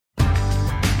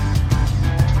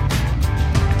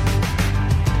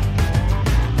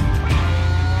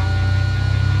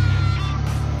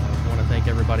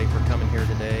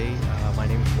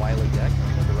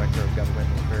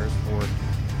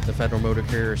Motor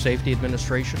Carrier Safety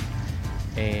Administration.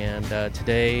 And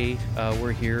today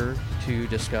we're here to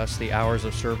discuss the hours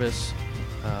of service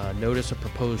notice of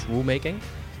proposed rulemaking.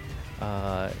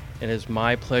 It is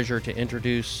my pleasure to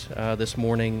introduce this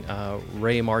morning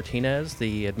Ray Martinez,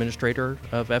 the administrator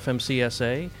of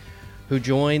FMCSA, who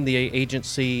joined the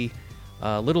agency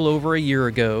a little over a year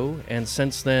ago, and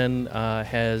since then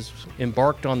has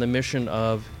embarked on the mission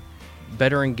of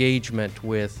better engagement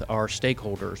with our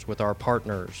stakeholders, with our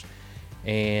partners,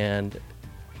 and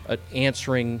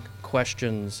answering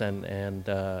questions and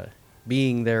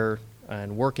being there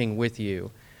and working with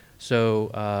you.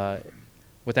 So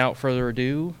without further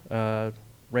ado,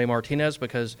 Ray Martinez,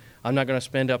 because I'm not going to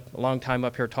spend a long time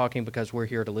up here talking because we're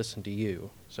here to listen to you.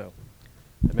 So,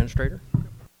 Administrator.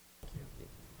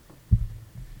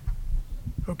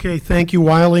 Okay, thank you,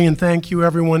 Wiley, and thank you,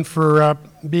 everyone, for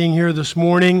being here this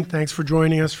morning. Thanks for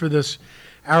joining us for this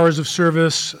Hours of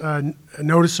Service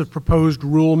Notice of Proposed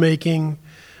Rulemaking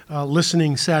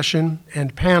listening session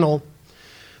and panel.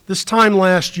 This time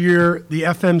last year, the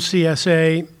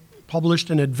FMCSA published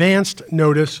an advanced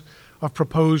notice of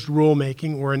proposed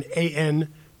rulemaking, or an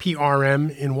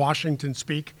ANPRM in Washington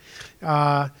speak.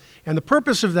 And the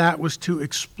purpose of that was to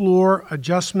explore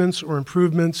adjustments or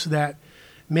improvements that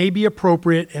may be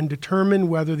appropriate and determine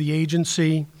whether the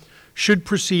agency should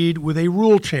proceed with a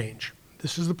rule change.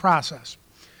 This is the process.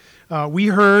 We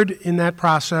heard in that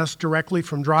process directly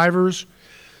from drivers,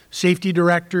 safety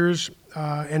directors,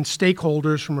 and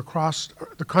stakeholders from across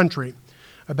the country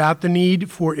about the need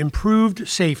for improved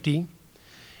safety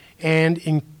and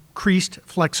increased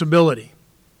flexibility.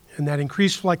 And that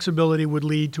increased flexibility would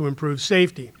lead to improved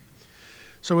safety.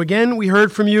 So again, we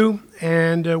heard from you,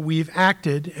 and we've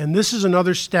acted, and this is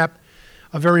another step,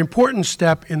 a very important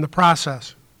step in the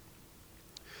process.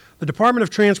 The Department of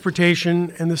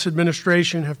Transportation and this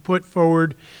administration have put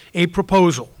forward a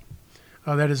proposal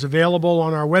that is available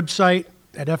on our website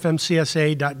at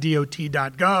fmcsa.dot.gov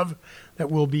that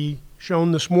will be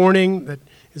shown this morning, that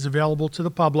is available to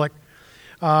the public,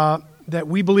 that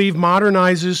we believe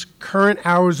modernizes current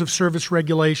hours of service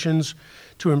regulations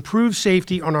to improve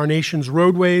safety on our nation's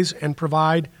roadways and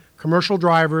provide commercial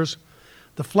drivers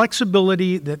the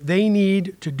flexibility that they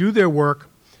need to do their work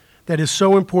that is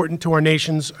so important to our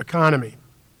nation's economy.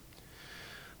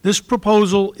 This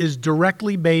proposal is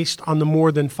directly based on the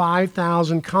more than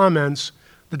 5,000 comments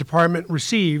the department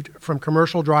received from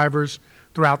commercial drivers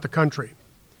throughout the country.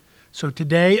 So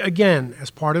today, again, as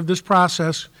part of this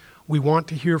process, we want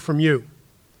to hear from you.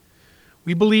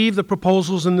 We believe the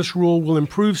proposals in this rule will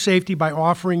improve safety by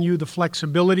offering you the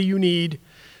flexibility you need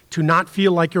to not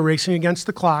feel like you're racing against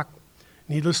the clock,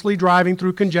 needlessly driving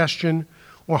through congestion,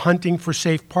 or hunting for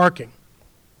safe parking.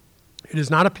 It is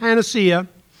not a panacea,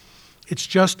 it's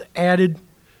just added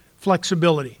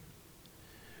flexibility.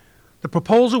 The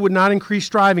proposal would not increase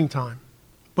driving time.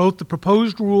 Both the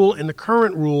proposed rule and the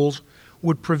current rules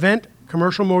would prevent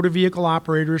commercial motor vehicle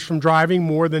operators from driving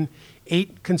more than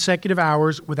 8 consecutive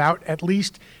hours without at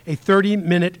least a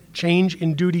 30-minute change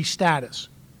in duty status.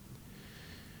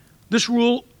 This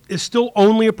rule is still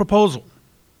only a proposal,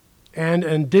 and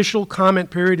an additional comment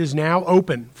period is now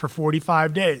open for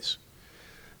 45 days.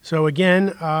 So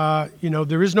again,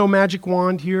 there is no magic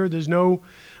wand here. There's no,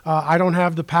 I don't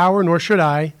have the power, nor should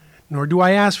I, nor do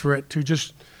I ask for it, to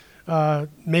just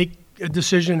make a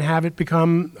decision and have it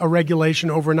become a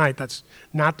regulation overnight. That's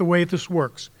not the way this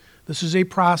works. This is a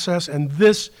process, and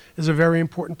this is a very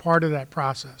important part of that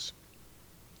process.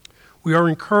 We are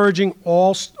encouraging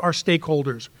all our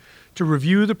stakeholders to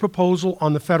review the proposal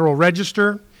on the Federal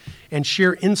Register and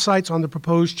share insights on the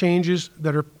proposed changes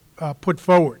that are put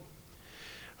forward.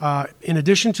 In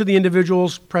addition to the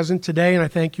individuals present today, and I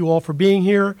thank you all for being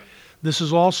here, this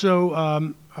is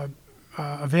also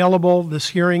available. This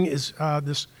hearing is,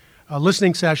 this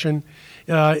listening session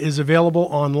is available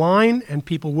online, and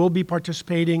people will be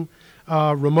participating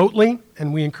remotely,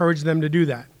 and we encourage them to do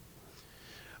that.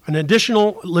 An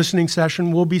additional listening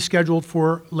session will be scheduled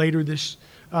for later this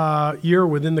year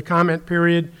within the comment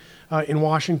period in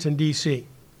Washington, D.C.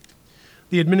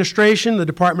 The administration, the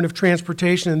Department of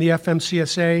Transportation, and the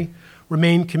FMCSA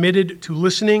remain committed to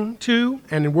listening to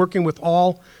and in working with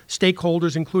all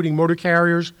stakeholders, including motor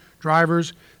carriers,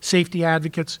 drivers, safety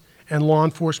advocates, and law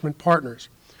enforcement partners.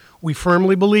 We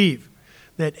firmly believe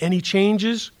that any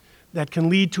changes that can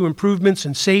lead to improvements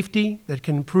in safety, that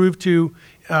can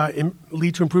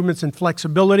lead to improvements in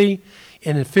flexibility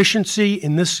and efficiency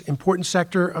in this important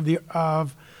sector of the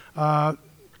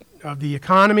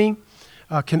economy,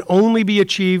 can only be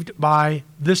achieved by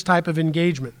this type of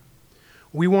engagement.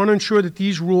 We want to ensure that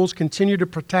these rules continue to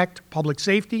protect public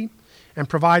safety and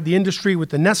provide the industry with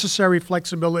the necessary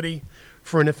flexibility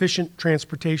for an efficient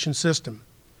transportation system.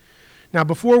 Now,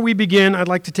 before we begin, I'd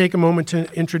like to take a moment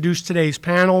to introduce today's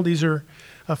panel. These are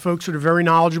folks that are very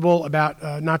knowledgeable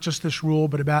about not just this rule,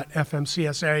 but about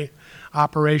FMCSA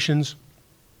operations.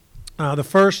 The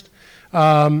first,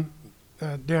 down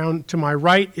to my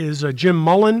right, is Jim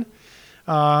Mullen.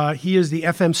 He is the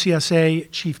FMCSA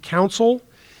Chief Counsel.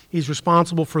 He's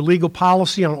responsible for legal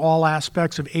policy on all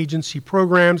aspects of agency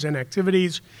programs and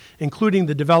activities, including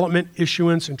the development,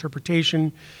 issuance,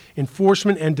 interpretation,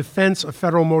 enforcement, and defense of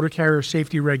federal motor carrier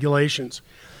safety regulations.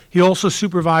 He also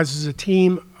supervises a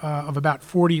team of about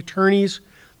 40 attorneys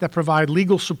that provide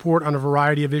legal support on a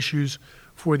variety of issues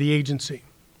for the agency.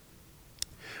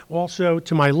 Also,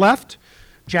 to my left,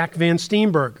 Jack Van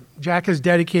Steenberg. Jack has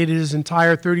dedicated his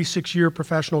entire 36-year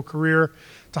professional career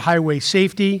to highway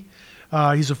safety.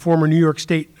 He's a former New York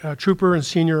State trooper and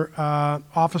senior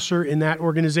officer in that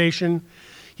organization.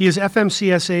 He is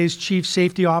FMCSA's Chief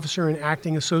Safety Officer and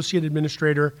Acting Associate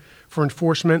Administrator for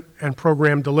Enforcement and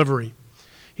Program Delivery.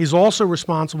 He's also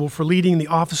responsible for leading the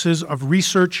offices of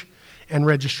Research and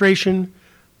Registration,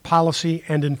 Policy,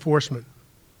 and Enforcement.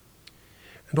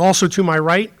 And also to my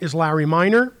right is Larry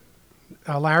Miner.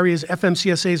 Larry is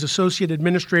FMCSA's Associate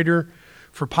Administrator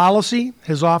for Policy.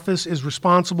 His office is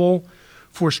responsible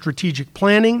for strategic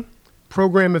planning,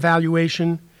 program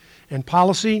evaluation, and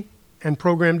policy and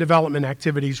program development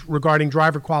activities regarding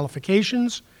driver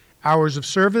qualifications, hours of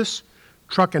service,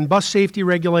 truck and bus safety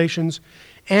regulations,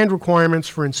 and requirements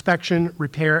for inspection,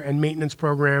 repair, and maintenance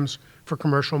programs for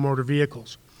commercial motor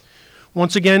vehicles.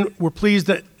 Once again, we're pleased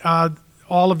that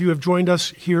all of you have joined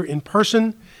us here in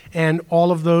person and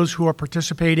all of those who are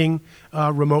participating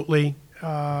remotely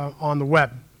on the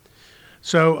web.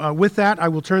 So with that, I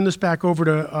will turn this back over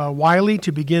to Wiley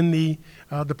to begin the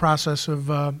process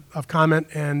of comment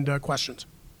and questions.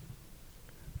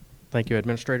 Thank you,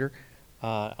 Administrator.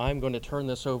 I'm going to turn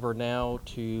this over now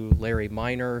to Larry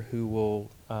Miner, who will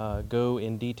go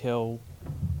in detail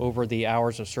over the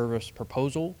hours of service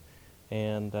proposal.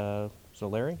 And so,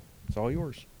 Larry, it's all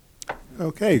yours.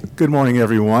 Okay, good morning,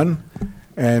 everyone.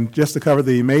 And just to cover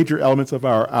the major elements of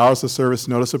our hours of service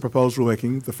notice of proposed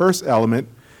rulemaking, the first element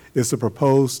is the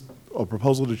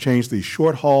proposal to change the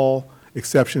short haul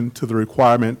exception to the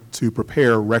requirement to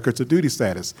prepare records of duty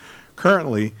status.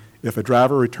 Currently, if a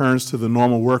driver returns to the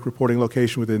normal work reporting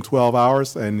location within 12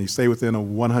 hours and they stay within a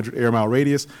 100 air mile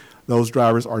radius, those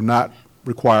drivers are not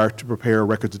required to prepare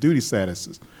records of duty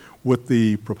statuses. With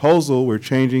the proposal, we're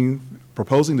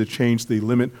proposing to change the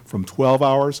limit from 12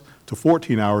 hours to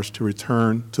 14 hours to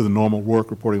return to the normal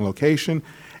work reporting location,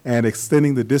 and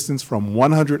extending the distance from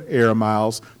 100 air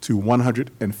miles to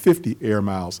 150 air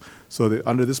miles. So that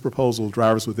under this proposal,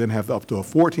 drivers would then have up to a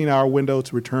 14-hour window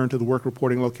to return to the work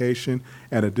reporting location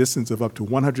at a distance of up to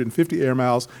 150 air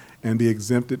miles and be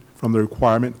exempted from the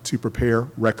requirement to prepare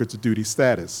records of duty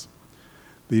status.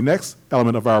 The next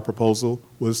element of our proposal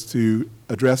was to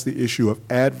address the issue of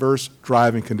adverse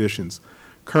driving conditions.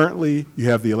 Currently, you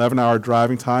have the 11-hour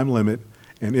driving time limit,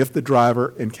 and if the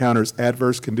driver encounters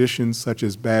adverse conditions such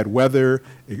as bad weather,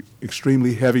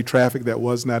 extremely heavy traffic that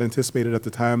was not anticipated at the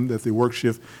time that the work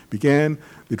shift began,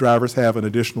 the drivers have an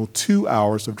additional 2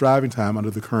 hours of driving time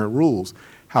under the current rules.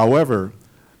 However,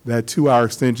 that 2-hour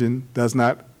extension does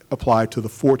not apply to the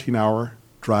 14-hour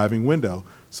driving window.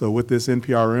 So with this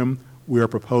NPRM, we are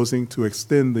proposing to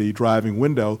extend the driving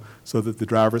window so that the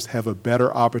drivers have a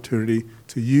better opportunity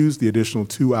to use the additional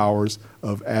 2 hours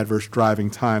of adverse driving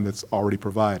time that's already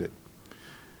provided.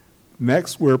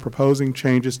 Next, we're proposing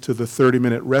changes to the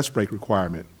 30-minute rest break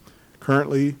requirement.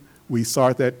 Currently, we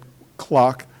start that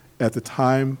clock at the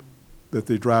time that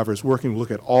the driver is working. We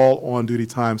look at all on-duty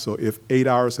time, so if 8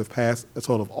 hours have passed a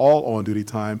total of all on-duty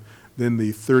time, then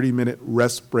the 30-minute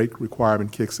rest break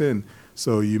requirement kicks in.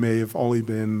 So you may have only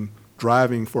been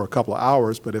driving for a couple of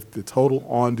hours, but if the total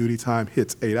on-duty time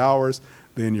hits 8 hours,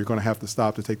 then you're going to have to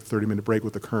stop to take the 30-minute break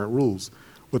with the current rules.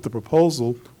 With the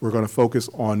proposal, we're going to focus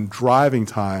on driving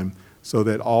time so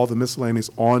that all the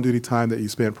miscellaneous on-duty time that you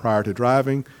spent prior to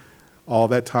driving, all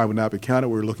that time would not be counted.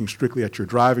 We're looking strictly at your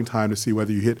driving time to see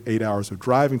whether you hit 8 hours of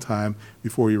driving time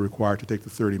before you're required to take the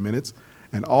 30 minutes,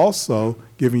 and also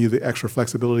giving you the extra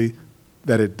flexibility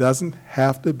that it doesn't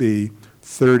have to be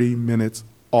 30 minutes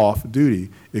off duty.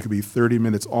 It could be 30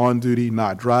 minutes on duty,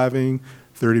 not driving,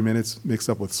 30 minutes mixed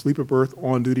up with sleeper berth,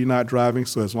 on duty, not driving.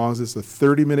 So as long as it's a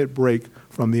 30-minute break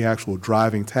from the actual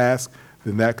driving task,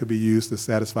 then that could be used to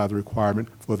satisfy the requirement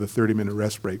for the 30-minute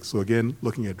rest break. So again,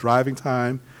 looking at driving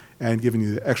time and giving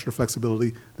you the extra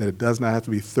flexibility that it does not have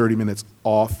to be 30 minutes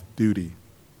off duty.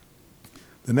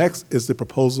 The next is the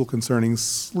proposal concerning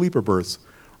sleeper berths.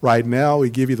 Right now,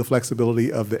 we give you the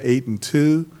flexibility of the 8 and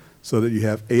 2 so that you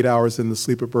have 8 hours in the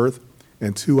sleeper berth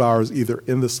and 2 hours either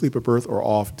in the sleeper berth or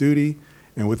off duty.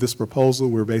 And with this proposal,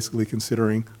 we're basically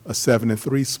considering a 7 and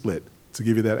 3 split to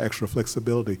give you that extra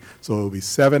flexibility. So it'll be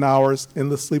 7 hours in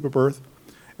the sleeper berth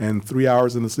and 3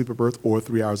 hours in the sleeper berth, or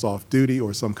 3 hours off duty,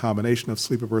 or some combination of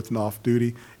sleeper berth and off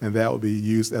duty, and that would be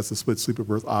used as the split sleeper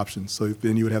berth option. So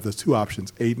then you would have those two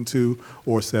options, 8 and 2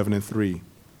 or 7 and 3.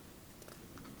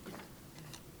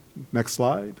 Next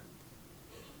slide.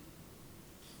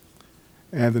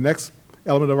 And the next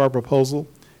element of our proposal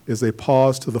is a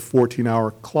pause to the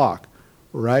 14-hour clock.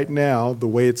 Right now, the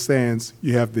way it stands,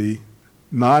 you have the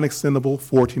non-extendable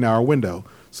 14-hour window.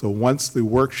 So once the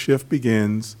work shift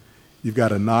begins, you've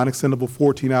got a non-extendable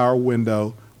 14-hour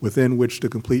window within which to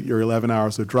complete your 11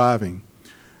 hours of driving.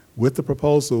 With the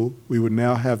proposal, we would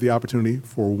now have the opportunity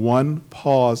for one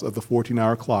pause of the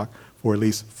 14-hour clock for at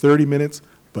least 30 minutes,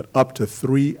 but up to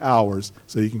 3 hours.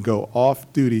 So you can go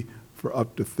off duty for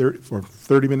up to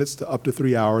 30 minutes to up to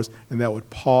 3 hours, and that would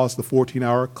pause the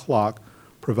 14-hour clock,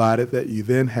 provided that you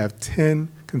then have 10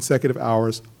 consecutive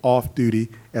hours off duty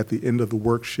at the end of the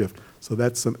work shift. So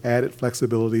that's some added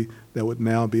flexibility that would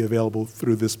now be available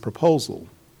through this proposal.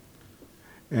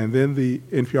 And then the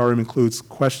NPRM includes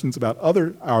questions about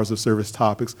other hours of service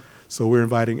topics. So we're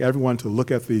inviting everyone to look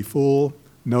at the full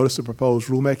notice of proposed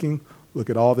rulemaking, look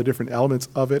at all the different elements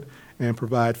of it, and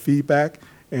provide feedback.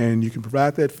 And you can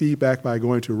provide that feedback by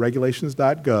going to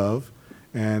regulations.gov,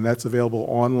 and that's available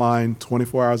online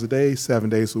 24 hours a day, 7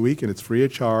 days a week, and it's free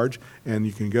of charge. And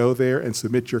you can go there and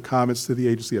submit your comments to the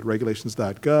agency at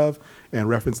regulations.gov and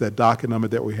reference that docket number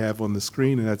that we have on the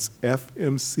screen, and that's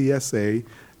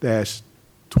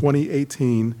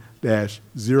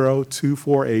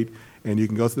FMCSA-2018-0248. And you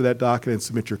can go through that docket and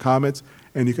submit your comments.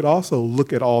 And you could also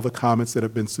look at all the comments that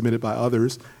have been submitted by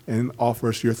others and offer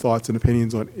us your thoughts and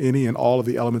opinions on any and all of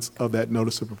the elements of that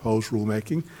notice of proposed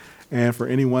rulemaking. And for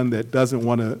anyone that doesn't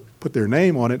want to put their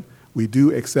name on it, we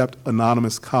do accept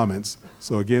anonymous comments.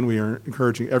 So again, we are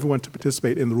encouraging everyone to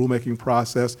participate in the rulemaking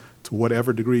process to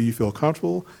whatever degree you feel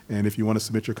comfortable. And if you want to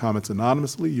submit your comments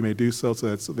anonymously, you may do so. So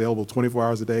it's available 24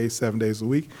 hours a day, 7 days a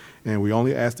week. And we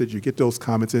only ask that you get those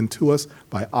comments in to us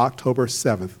by October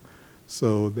 7th.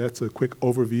 So that's a quick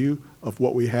overview of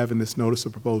what we have in this notice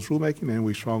of proposed rulemaking, and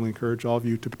we strongly encourage all of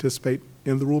you to participate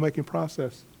in the rulemaking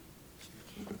process.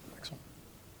 Excellent.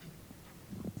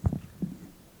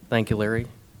 Thank you, Larry.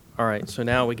 All right, so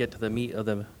now we get to the meat of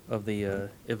the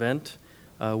event,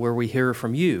 where we hear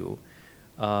from you.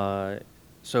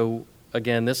 So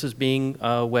again, this is being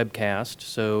webcast,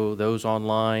 so those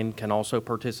online can also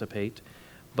participate.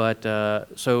 But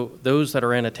so those that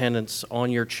are in attendance,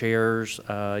 on your chairs,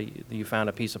 you found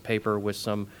a piece of paper with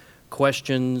some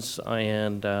questions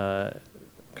and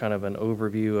kind of an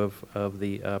overview of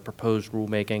the proposed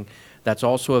rulemaking. That's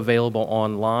also available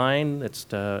online. It's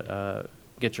to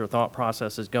get your thought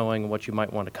processes going, what you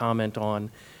might want to comment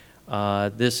on.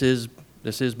 This is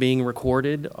being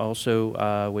recorded.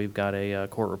 Also, we've got a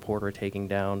court reporter taking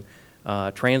down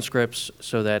transcripts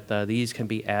so that these can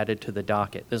be added to the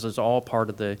docket. This is all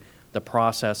part of the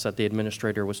process that the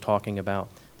administrator was talking about,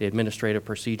 the Administrative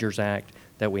Procedures Act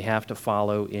that we have to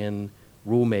follow in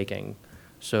rulemaking.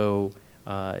 So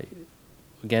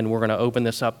again, we're going to open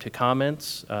this up to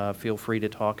comments. Feel free to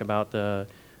talk about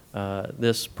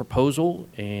this proposal,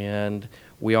 and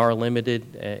we are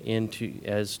limited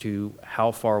as to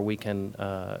how far we can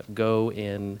go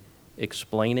in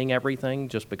explaining everything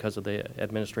just because of the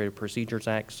Administrative Procedures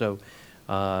Act. So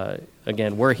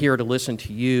again, we're here to listen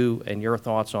to you and your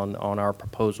thoughts on our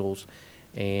proposals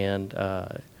and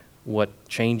what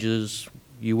changes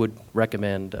you would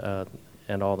recommend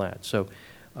and all that. So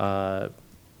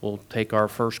we'll take our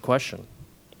first question.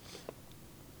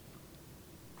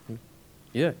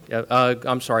 Yeah,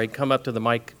 I'm sorry, come up to the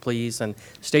mic, please, and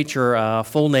state your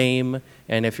full name,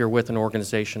 and if you're with an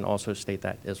organization, also state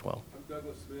that as well. I'm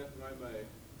Douglas Smith, and I'm a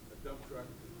dump truck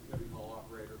heavy haul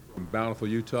operator from Bountiful,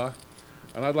 Utah.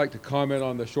 And I'd like to comment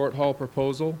on the short haul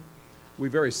proposal. We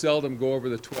very seldom go over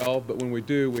the 12, but when we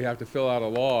do, we have to fill out a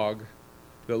log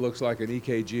that looks like an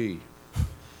EKG.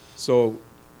 So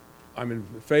I'm in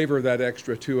favor of that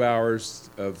extra 2 hours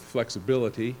of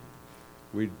flexibility.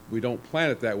 We don't plan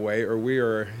it that way, or we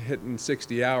are hitting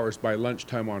 60 hours by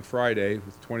lunchtime on Friday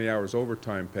with 20 hours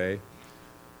overtime pay.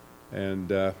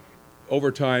 And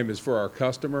overtime is for our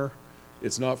customer.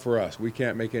 It's not for us. We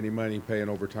can't make any money paying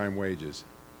overtime wages.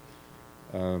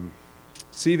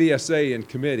 CVSA in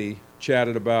committee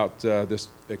chatted about this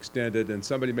extended, and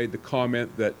somebody made the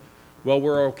comment that, well,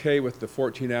 we're okay with the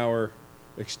 14-hour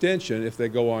extension if they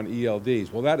go on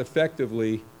ELDs. Well, that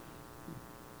effectively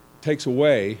takes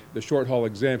away the short haul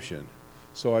exemption.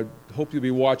 So I hope you'll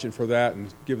be watching for that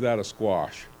and give that a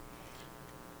squash.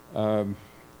 On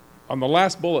the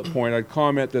last bullet point, I'd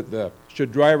comment that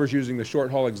should drivers using the short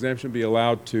haul exemption be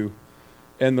allowed to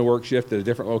end the work shift at a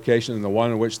different location than the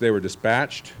one in which they were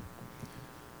dispatched?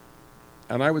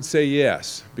 And I would say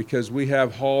yes, because we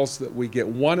have hauls that we get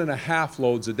 1.5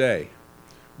 loads a day.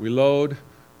 We load,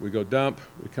 we go dump,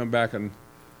 we come back and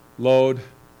load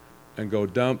and go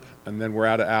dump, and then we're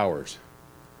out of hours.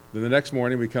 Then the next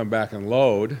morning we come back and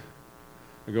load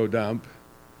and go dump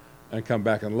and come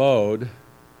back and load,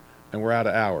 and we're out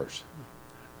of hours.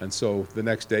 And so the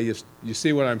next day, you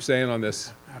see what I'm saying on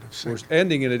this? We're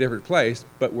ending in a different place,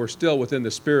 but we're still within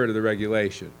the spirit of the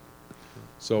regulation.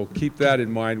 So keep that in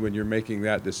mind when you're making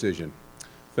that decision.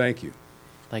 Thank you.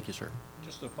 Thank you, sir.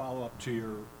 Just to follow up to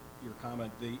your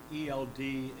comment, the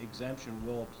ELD exemption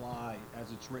will apply,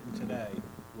 as it's written today,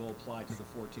 will apply to the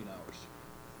 14 hours.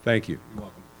 Thank you. You're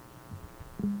welcome.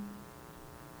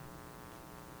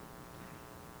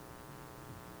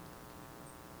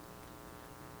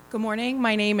 Good morning.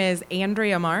 My name is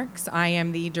Andrea Marks. I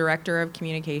am the Director of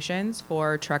Communications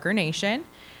for Trucker Nation.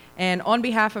 And on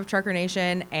behalf of Trucker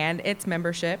Nation and its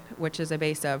membership, which is a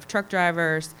base of truck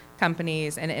drivers,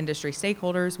 companies, and industry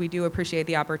stakeholders, we do appreciate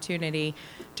the opportunity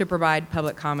to provide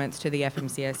public comments to the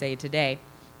FMCSA today.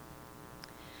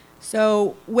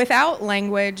 So, without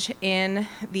language in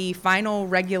the final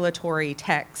regulatory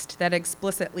text that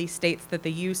explicitly states that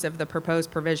the use of the proposed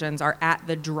provisions are at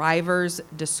the driver's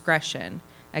discretion,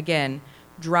 again,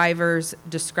 driver's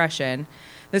discretion,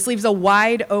 this leaves a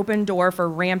wide open door for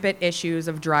rampant issues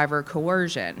of driver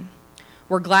coercion.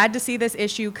 We're glad to see this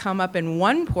issue come up in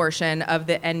one portion of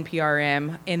the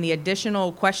NPRM in the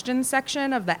additional questions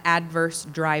section of the adverse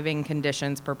driving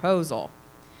conditions proposal.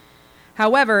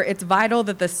 However, it's vital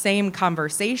that the same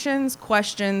conversations,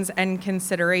 questions, and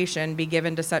consideration be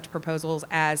given to such proposals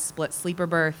as split sleeper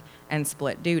berth and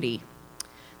split duty.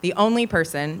 The only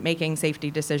person making safety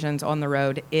decisions on the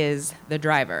road is the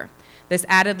driver. This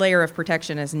added layer of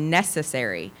protection is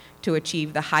necessary to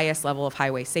achieve the highest level of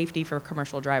highway safety for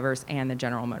commercial drivers and the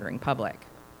general motoring public.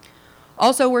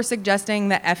 Also, we're suggesting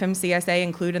that FMCSA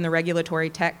include in the regulatory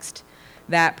text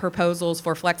that proposals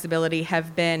for flexibility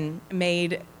have been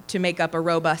made to make up a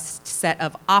robust set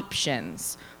of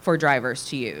options for drivers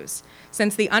to use.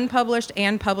 Since the unpublished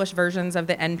and published versions of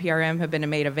the NPRM have been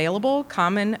made available,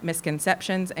 common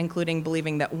misconceptions, including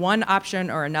believing that one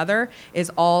option or another is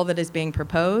all that is being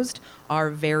proposed, are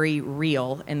very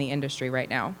real in the industry right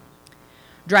now.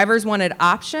 Drivers wanted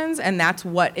options, and that's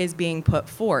what is being put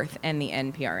forth in the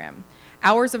NPRM.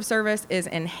 Hours of service is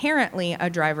inherently a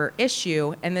driver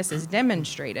issue, and this is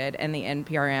demonstrated in the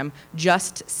NPRM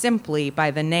just simply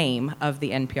by the name of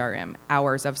the NPRM,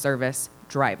 Hours of Service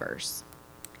Drivers.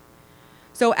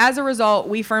 So as a result,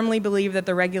 we firmly believe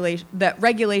that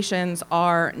regulations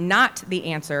are not the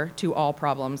answer to all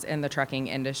problems in the trucking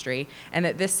industry, and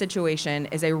that this situation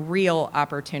is a real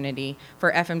opportunity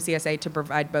for FMCSA to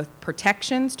provide both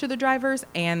protections to the drivers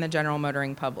and the general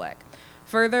motoring public.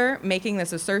 Further, making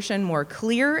this assertion more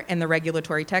clear in the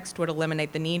regulatory text would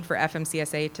eliminate the need for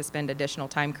FMCSA to spend additional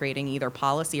time creating either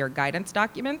policy or guidance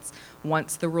documents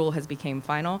once the rule has become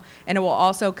final, and it will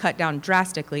also cut down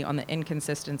drastically on the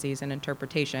inconsistencies in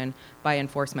interpretation by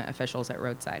enforcement officials at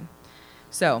roadside.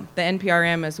 So, the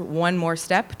NPRM is one more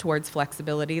step towards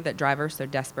flexibility that drivers so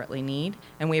desperately need,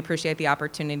 and we appreciate the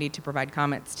opportunity to provide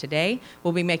comments today.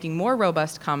 We'll be making more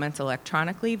robust comments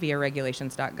electronically via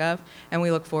regulations.gov, and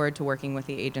we look forward to working with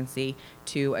the agency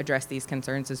to address these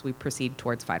concerns as we proceed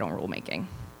towards final rulemaking.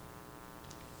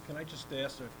 Can I just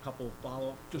ask a couple of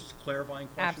follow-up, just clarifying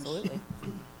questions? Absolutely.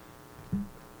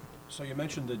 So you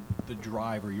mentioned the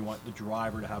driver, you want the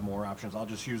driver to have more options. I'll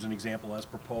just use an example as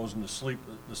proposed in the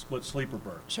split sleeper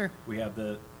berth. Sure. We have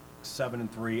the 7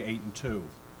 and 3, 8 and 2.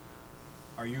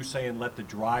 Are you saying let the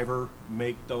driver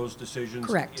make those decisions?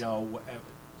 Correct.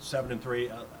 7 and 3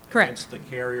 Correct. against the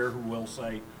carrier who will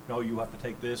say, no, you have to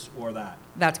take this or that.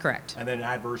 That's correct. And then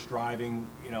adverse driving,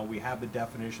 we have the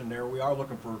definition there. We are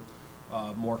looking for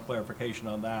more clarification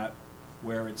on that,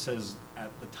 where it says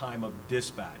at the time of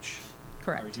dispatch.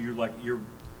 Correct. You want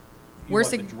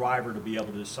the driver to be able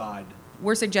to decide.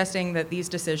 We're suggesting that these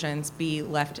decisions be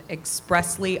left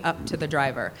expressly up to the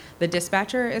driver. The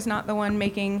dispatcher is not the one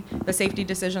making the safety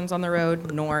decisions on the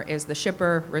road, nor is the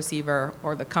shipper, receiver,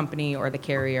 or the company, or the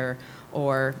carrier,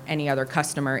 or any other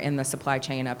customer in the supply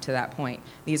chain up to that point.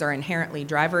 These are inherently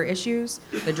driver issues.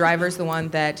 The driver's the one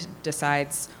that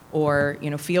decides or,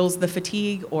 feels the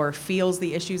fatigue or feels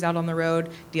the issues out on the road,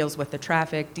 deals with the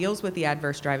traffic, deals with the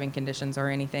adverse driving conditions or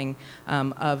anything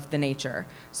of the nature.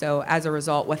 So as a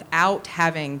result, without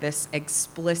having this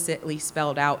explicitly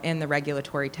spelled out in the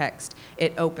regulatory text,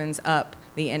 it opens up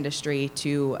the industry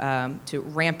to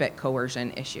rampant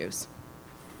coercion issues.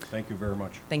 Thank you very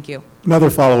much. Thank you. Another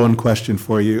follow-on question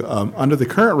for you. Under the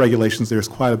current regulations, there's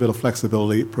quite a bit of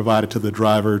flexibility provided to the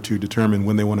driver to determine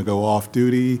when they want to go off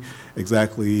duty,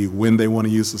 exactly when they want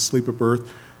to use the sleeper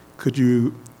berth. Could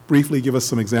you briefly give us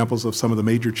some examples of some of the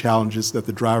major challenges that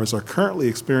the drivers are currently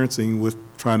experiencing with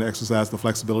trying to exercise the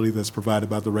flexibility that's provided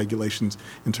by the regulations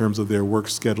in terms of their work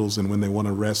schedules and when they want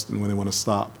to rest and when they want to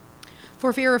stop?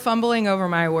 For fear of fumbling over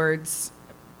my words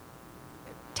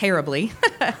terribly,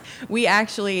 we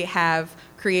actually have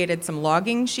created some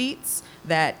logging sheets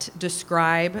that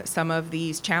describe some of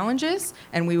these challenges,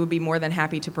 and we would be more than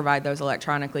happy to provide those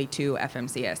electronically to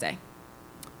FMCSA.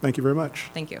 Thank you very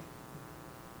much. Thank you.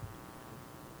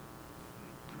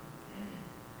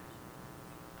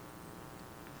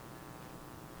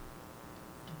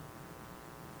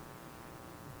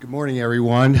 Good morning,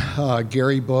 everyone.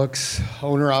 Gary Books,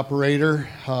 owner-operator.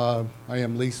 I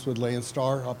am leased with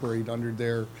Landstar, operate under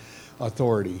their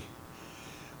authority.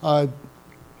 I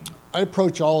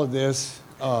approach all of this,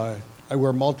 I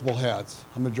wear multiple hats.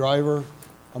 I'm a driver,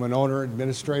 I'm an owner,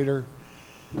 administrator.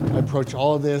 I approach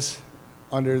all of this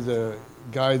under the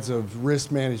guise of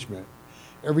risk management.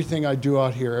 Everything I do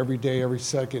out here, every day, every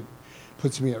second,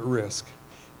 puts me at risk.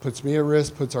 Puts me at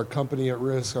risk, puts our company at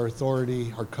risk, our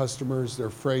authority, our customers, their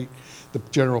freight, the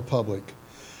general public.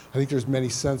 I think there's many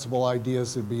sensible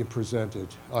ideas that are being presented.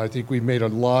 I think we've made a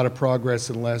lot of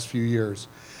progress in the last few years.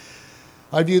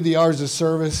 I view the hours of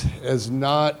service as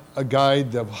not a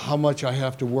guide of how much I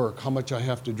have to work, how much I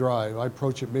have to drive. I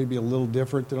approach it maybe a little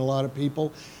different than a lot of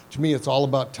people. To me, it's all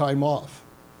about time off.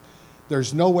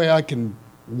 There's no way I can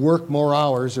work more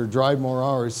hours or drive more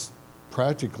hours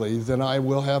practically than I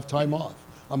will have time off.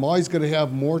 I'm always going to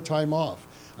have more time off.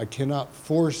 I cannot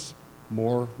force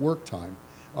more work time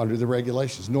under the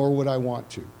regulations, nor would I want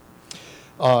to.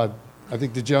 I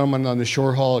think the gentleman on the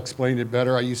short haul explained it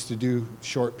better. I used to do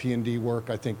short P&D work.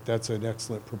 I think that's an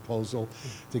excellent proposal.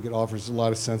 I think it offers a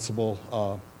lot of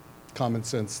sensible common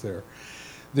sense there.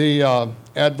 The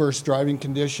adverse driving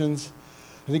conditions,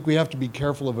 I think we have to be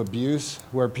careful of abuse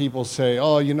where people say,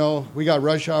 oh, we got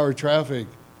rush hour traffic.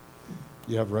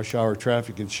 You have rush hour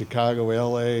traffic in Chicago,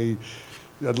 LA,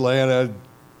 Atlanta,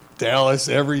 Dallas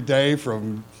every day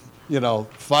from,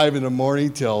 5 in the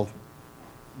morning till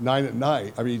 9 at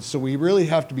night. I mean, so we really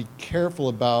have to be careful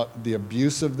about the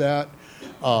abuse of that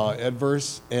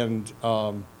adverse. And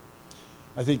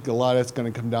I think a lot of that's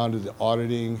going to come down to the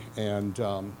auditing and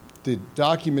the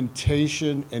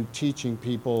documentation and teaching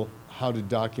people how to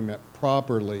document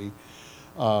properly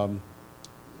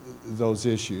those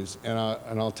issues, and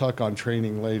I'll talk on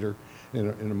training later in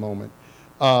a moment.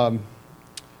 The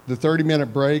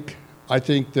 30-minute break, I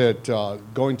think that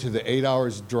going to the 8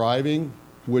 hours driving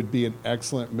would be an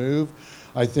excellent move.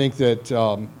 I think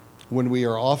that when we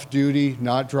are off duty,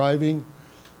 not driving,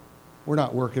 we're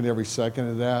not working every second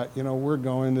of that. We're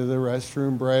going to the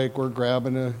restroom break, we're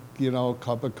grabbing a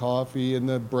cup of coffee in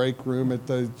the break room at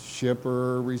the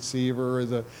shipper or receiver or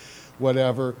the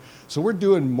whatever. So we're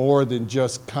doing more than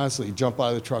just constantly jump out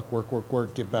of the truck,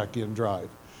 work, get back in, drive.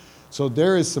 So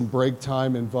there is some break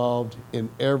time involved in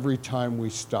every time we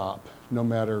stop, no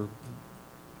matter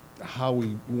how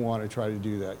we want to try to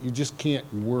do that. You just can't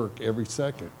work every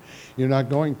second. You're not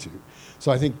going to.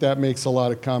 So I think that makes a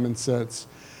lot of common sense.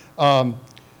 The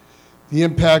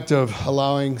impact of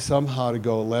allowing somehow to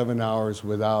go 11 hours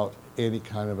without any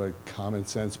kind of a common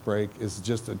sense break is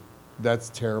just that's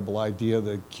a terrible idea.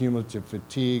 The cumulative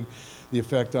fatigue, the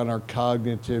effect on our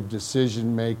cognitive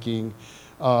decision making,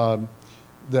 the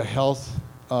health.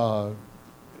 Our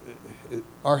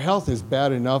health is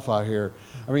bad enough out here.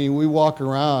 I mean, we walk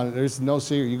around, there's no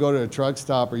secret. You go to a truck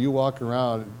stop or you walk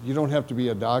around, you don't have to be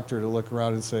a doctor to look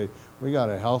around and say, we got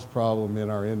a health problem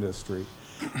in our industry.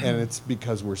 And it's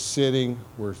because we're sitting,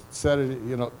 we're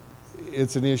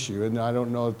it's an issue. And I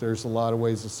don't know if there's a lot of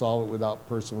ways to solve it without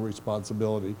personal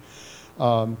responsibility.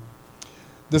 The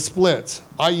splits,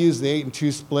 I use the 8 and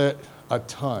 2 split a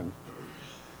ton.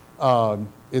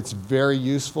 It's very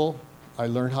useful. I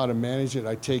learned how to manage it.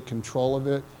 I take control of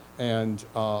it, and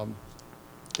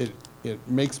it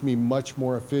makes me much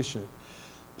more efficient.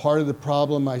 Part of the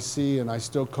problem I see, and I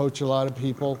still coach a lot of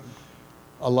people,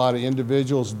 a lot of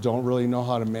individuals don't really know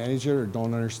how to manage it or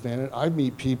don't understand it. I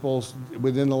meet people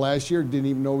within the last year didn't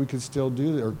even know we could still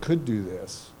do it or could do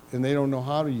this, and they don't know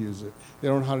how to use it. They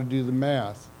don't know how to do the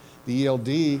math. The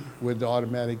ELD with the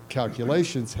automatic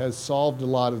calculations has solved a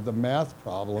lot of the math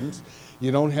problems.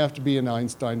 You don't have to be an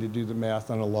Einstein to do the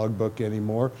math on a logbook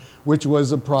anymore, which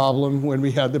was a problem when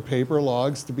we had the paper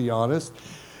logs, to be honest.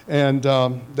 And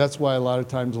that's why a lot of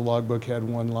times the logbook had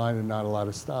one line and not a lot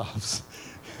of stops.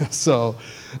 So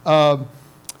I'm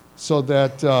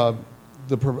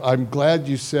glad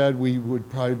you said we would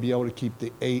probably be able to keep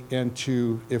the 8 and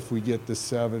 2 if we get the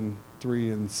 7,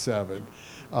 3, and 7.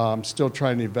 I'm still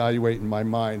trying to evaluate in my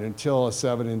mind until a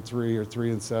 7 and 3 or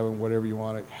 3 and 7, whatever you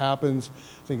want, it happens.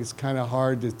 I think it's kind of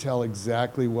hard to tell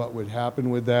exactly what would happen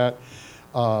with that.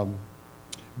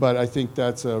 But I think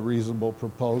that's a reasonable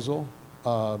proposal.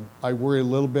 I worry a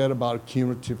little bit about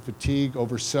cumulative fatigue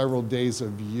over several days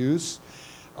of use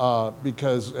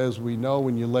because, as we know,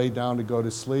 when you lay down to go to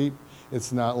sleep,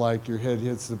 it's not like your head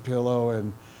hits the pillow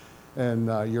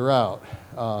and you're out.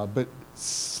 But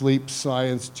sleep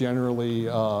science generally,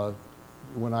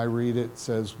 when I read it,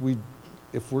 says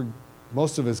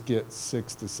most of us get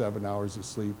 6 to 7 hours of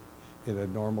sleep in a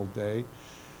normal day.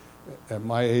 At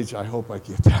my age, I hope I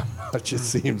get that much, it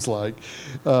seems like.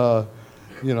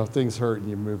 Things hurt and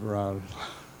you move around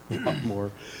a lot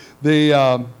more.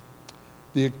 The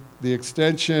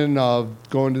extension of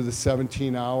going to the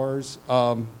 17 hours,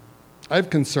 I have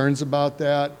concerns about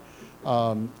that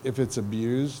if it's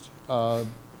abused.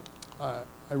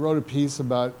 I wrote a piece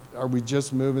about, are we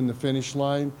just moving the finish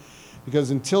line?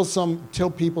 Because until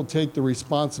people take the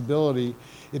responsibility,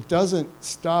 it doesn't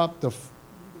stop the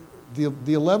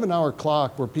 11-hour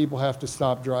clock where people have to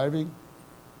stop driving.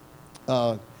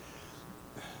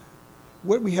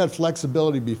 What we had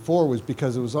flexibility before was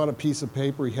because it was on a piece of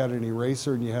paper, you had an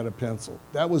eraser and you had a pencil.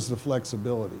 That was the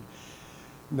flexibility.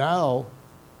 Now,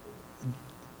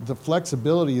 the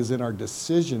flexibility is in our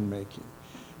decision making.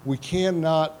 We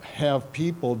cannot have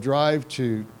people drive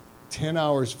to 10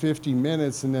 hours, 50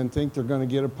 minutes and then think they're going to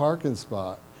get a parking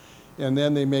spot. And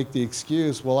then they make the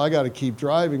excuse, well, I got to keep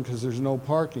driving because there's no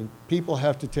parking. People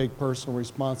have to take personal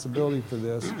responsibility for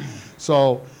this.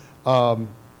 So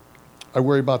I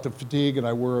worry about the fatigue and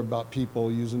I worry about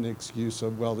people using the excuse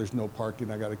of, well, there's no parking,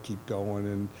 I got to keep going,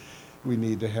 and we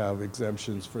need to have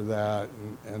exemptions for that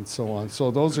and so on.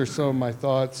 So those are some of my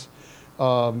thoughts.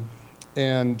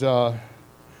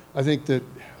 I think that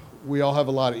we all have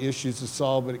a lot of issues to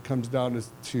solve, but it comes down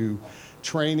to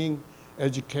training,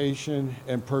 education,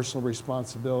 and personal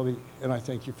responsibility. And I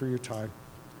thank you for your time.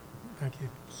 Thank you.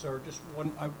 Sir, just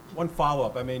one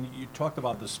follow-up. I mean, you talked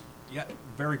about this, yeah,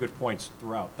 very good points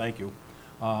throughout. Thank you.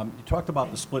 You talked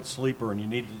about the split sleeper,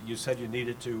 and you said you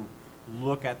needed to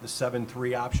look at the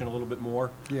 7-3 option a little bit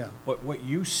more. Yeah. But what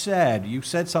you said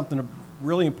something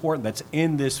really important that's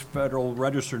in this Federal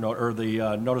Register note, or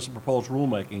the Notice of Proposed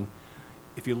Rulemaking.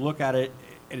 If you look at it,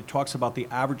 it talks about the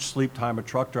average sleep time a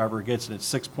truck driver gets, and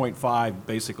it's 6.5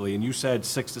 basically, and you said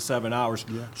 6 to 7 hours.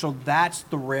 Yeah. So that's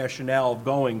the rationale of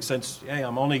going, since, hey,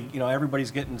 I'm only, everybody's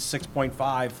getting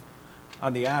 6.5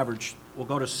 on the average, we'll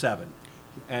go to 7.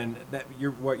 And that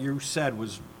what you said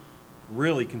was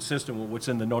really consistent with what's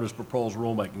in the Notice of Proposed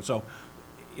Rulemaking. So,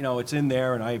 it's in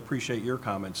there, and I appreciate your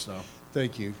comments, so.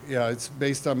 Thank you. Yeah, it's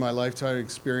based on my lifetime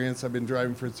experience. I've been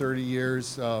driving for 30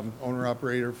 years,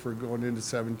 owner-operator for going into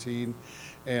 17,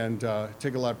 and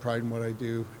take a lot of pride in what I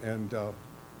do. And, I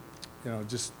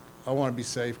want to be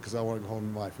safe because I want to go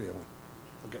home to my family.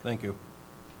 Okay. Thank you.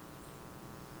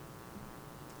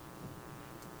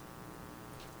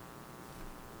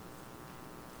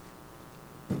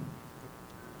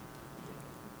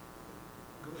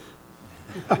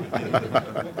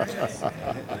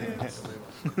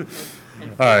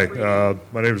 Hi,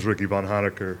 my name is Ricky Von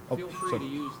Honecker. Feel free to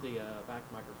use the back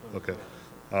microphone. Okay.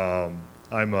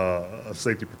 I'm a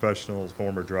safety professional,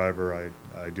 former driver.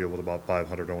 I deal with about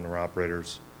 500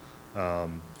 owner-operators.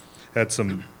 Had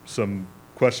some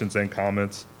questions and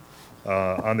comments.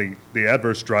 On the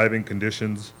adverse driving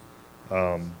conditions,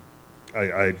 to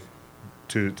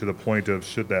the point of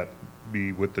should that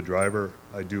be with the driver,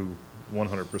 I do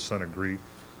 100% agree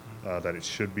that it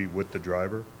should be with the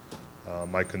driver.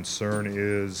 My concern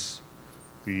is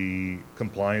the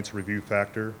compliance review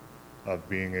factor of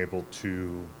being able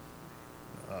to,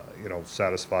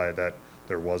 satisfy that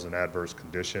there was an adverse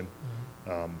condition.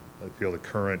 I feel the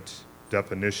current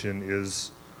definition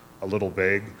is a little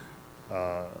vague,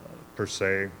 per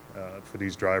se, for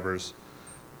these drivers.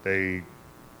 They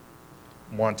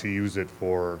want to use it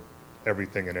for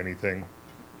everything and anything,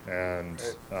 and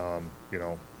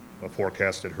a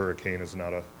forecasted hurricane is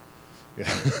not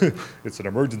it's an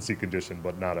emergency condition,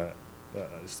 but not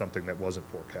something that wasn't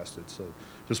forecasted. So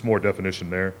just more definition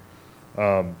there.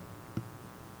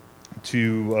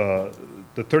 To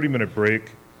the 30-minute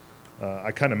break,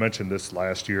 I kind of mentioned this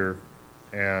last year,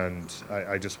 and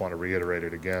I just want to reiterate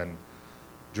it again.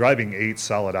 Driving 8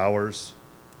 solid hours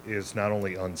is not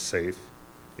only unsafe,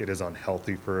 it is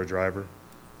unhealthy for a driver.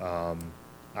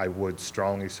 I would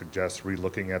strongly suggest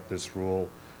relooking at this rule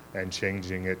and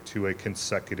changing it to a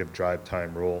consecutive drive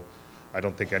time rule. I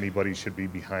don't think anybody should be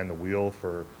behind the wheel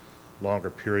for longer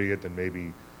period than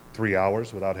maybe 3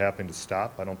 hours without having to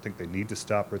stop. I don't think they need to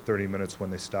stop for 30 minutes when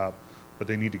they stop, but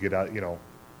they need to get out,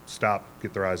 stop,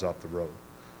 get their eyes off the road.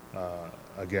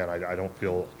 Again, I don't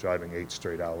feel driving 8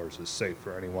 straight hours is safe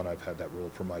for anyone. I've had that rule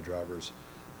for my drivers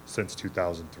since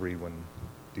 2003 when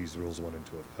these rules went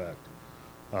into effect.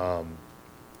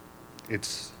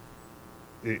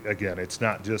 Again, it's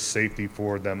not just safety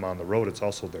for them on the road, it's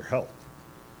also their health.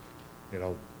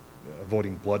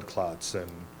 Avoiding blood clots and,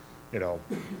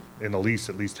 in the least,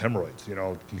 at least hemorrhoids,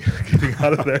 getting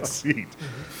out of that seat.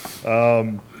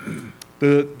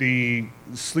 The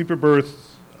sleeper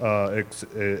berth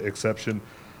exception,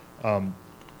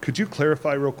 could you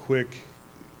clarify real quick,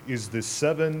 is the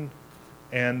 7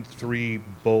 and 3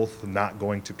 both not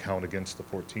going to count against the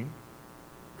 14?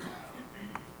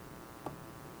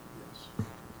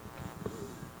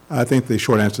 I think the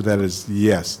short answer to that is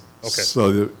yes. Okay.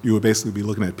 So you would basically be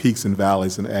looking at peaks and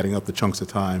valleys and adding up the chunks of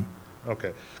time.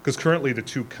 Okay, because currently the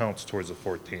 2 counts towards the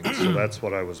 14, so that's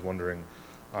what I was wondering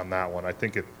on that one. I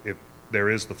think if there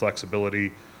is the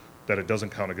flexibility that it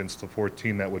doesn't count against the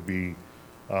 14, that would be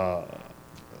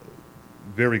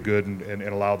very good and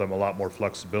allow them a lot more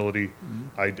flexibility.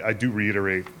 I do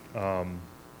reiterate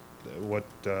what,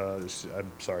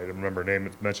 I'm sorry, I don't remember her name,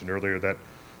 it mentioned earlier that,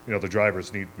 the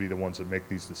drivers need to be the ones that make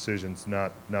these decisions,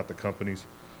 not the companies.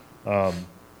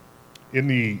 In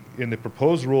the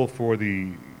proposed rule for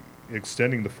the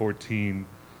extending the 14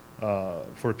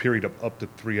 for a period of up to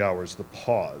 3 hours, the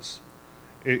pause,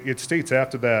 it states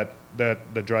after that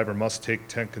the driver must take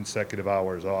 10 consecutive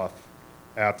hours off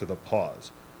after the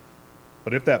pause.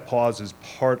 But if that pause is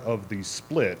part of the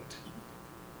split,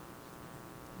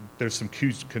 there's some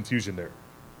confusion there.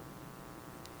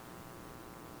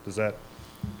 Does that?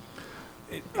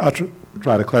 I'll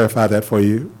try to clarify that for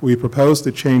you. We proposed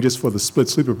the changes for the split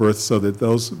sleeper berth so that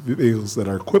those vehicles that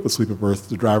are equipped with sleeper berth,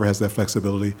 the driver has that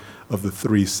flexibility of the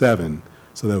 3-7.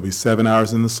 So there'll be 7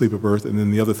 hours in the sleeper berth, and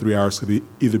then the other 3 hours could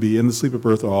either be in the sleeper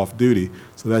berth or off duty.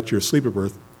 So that's your sleeper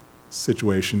berth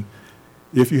situation.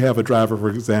 If you have a driver, for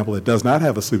example, that does not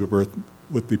have a sleeper berth,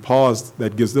 with the pause,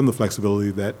 that gives them the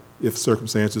flexibility that if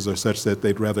circumstances are such that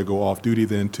they'd rather go off duty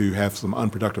than to have some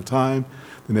unproductive time,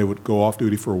 then they would go off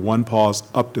duty for 1 pause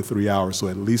up to 3 hours, so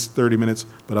at least 30 minutes,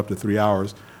 but up to 3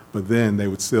 hours. But then they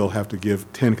would still have to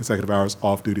give 10 consecutive hours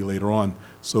off duty later on.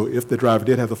 So if the driver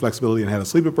did have the flexibility and had a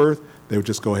sleeper berth, they would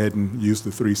just go ahead and use the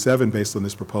 3-7 based on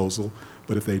this proposal.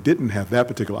 But if they didn't have that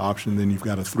particular option, then you've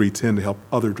got a 3-10 to help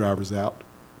other drivers out.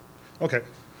 Okay.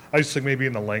 I just think maybe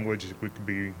in the language, we could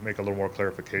make a little more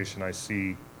clarification. I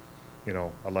see, a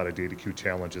lot of data queue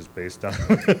challenges based on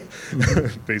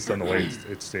the way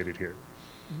it's stated here.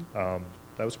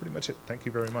 That was pretty much it. Thank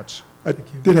you very much. I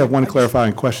did have one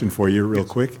clarifying question for you real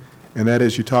quick, and that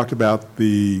is you talked about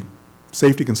the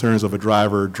safety concerns of a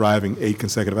driver driving 8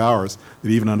 consecutive hours, that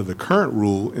even under the current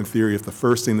rule, in theory, if the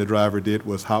first thing the driver did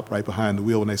was hop right behind the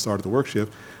wheel when they started the work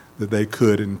shift, that they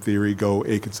could, in theory, go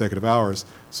 8 consecutive hours.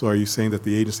 So are you saying that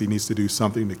the agency needs to do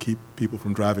something to keep people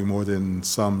from driving more than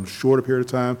some shorter period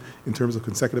of time in terms of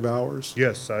consecutive hours?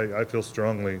 Yes, I feel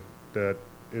strongly that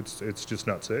it's just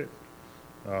not safe.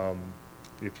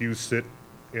 If you sit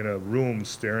in a room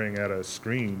staring at a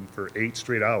screen for 8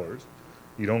 straight hours,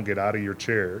 you don't get out of your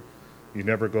chair, you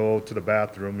never go to the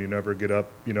bathroom, you never get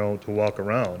up, to walk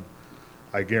around,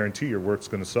 I guarantee your work's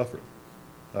going to suffer.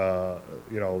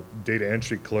 Data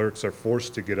entry clerks are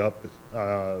forced to get up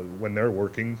when they're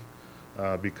working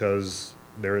because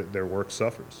their work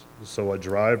suffers. So a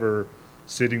driver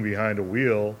sitting behind a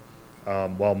wheel,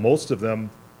 while most of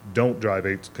them don't drive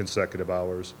 8 consecutive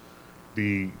hours,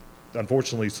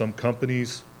 unfortunately some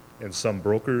companies and some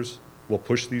brokers will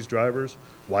push these drivers.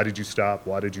 Why did you stop?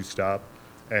 Why did you stop?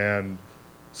 And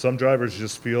some drivers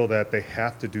just feel that they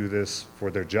have to do this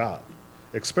for their job,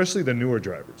 especially the newer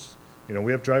drivers.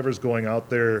 We have drivers going out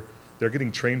there, they're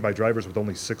getting trained by drivers with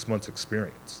only 6 months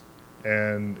experience.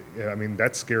 And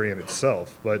that's scary in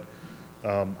itself, but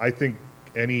I think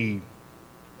any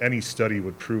study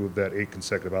would prove that 8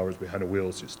 consecutive hours behind a wheel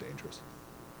is just dangerous.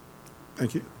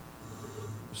 Thank you.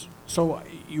 So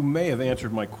you may have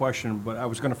answered my question, but I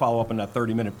was going to follow up on that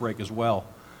 30-minute break as well.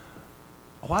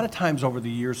 A lot of times over the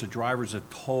years, the drivers have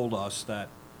told us that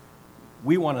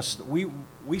we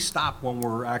stop when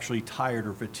we're actually tired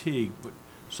or fatigued. But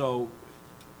so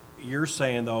you're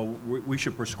saying, though, we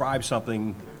should prescribe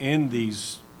something in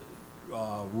these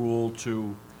rule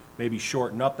to maybe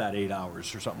shorten up that 8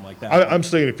 hours or something like that. I'm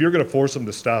saying if you're gonna force them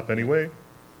to stop anyway,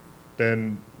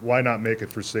 then why not make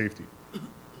it for safety?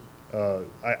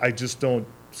 I just don't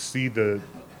see the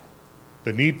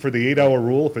need for the 8-hour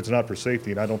rule if it's not for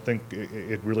safety, and I don't think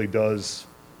it really does.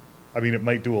 I mean, it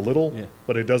might do a little, Yeah.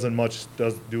 but it does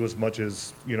do as much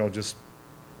as, just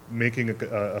making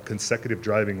a consecutive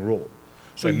driving rule.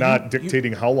 So And you- not you-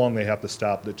 dictating how long they have to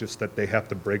stop, that they have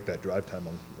to break that drive time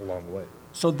along the way.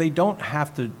 So they don't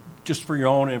have to, just for your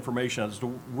own information, as the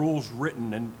rule's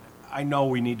written, and I know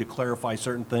we need to clarify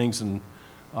certain things, and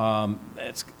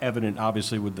it's evident,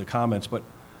 obviously, with the comments, but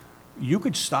you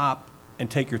could stop and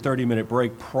take your 30-minute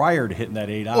break prior to hitting that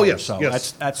 8 hours. Oh, yes, So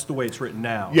yes. that's the way it's written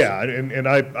now. Yeah, and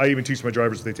I even teach my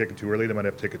drivers if they take it too early, they might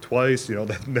have to take it twice, You're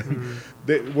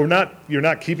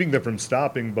not keeping them from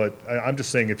stopping, but I'm just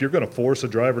saying, if you're gonna force a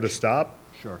driver to stop,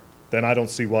 Sure. then I don't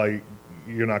see why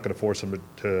you're not gonna force them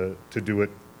to do it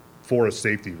for a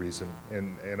safety reason.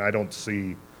 And I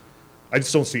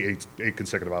just don't see eight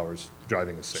consecutive hours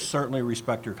driving as safe. Certainly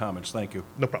respect your comments. Thank you.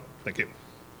 No problem, thank you.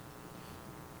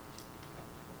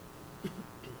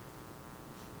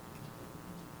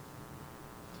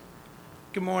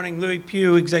 Good morning, Louis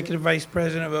Pugh, Executive Vice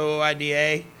President of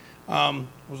OOIDA.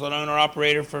 Was an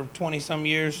owner-operator for 20-some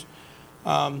years.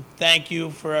 Thank you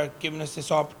for giving us this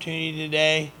opportunity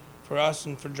today for us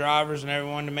and for drivers and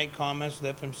everyone to make comments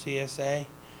with FMCSA.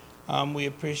 We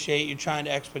appreciate you trying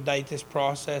to expedite this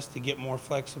process to get more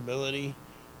flexibility.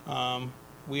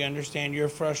 We understand your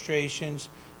frustrations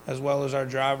as well as our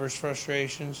drivers'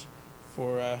 frustrations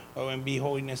for OMB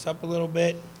holding this up a little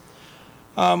bit.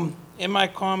 In my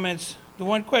comments, the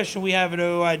one question we have at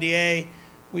OOIDA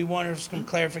we wanted some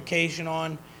clarification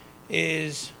on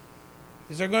is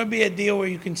there going to be a deal where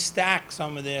you can stack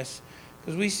some of this?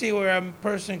 Because we see where a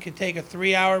person could take a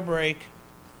 3-hour break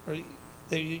or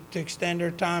to extend their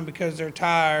time because they're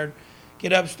tired,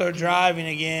 get up, start driving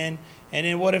again, and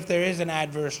then what if there is an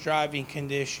adverse driving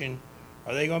condition?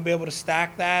 Are they going to be able to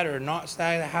stack that or not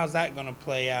stack that? How's that going to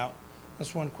play out?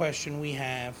 That's one question we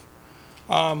have.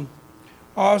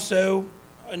 Also,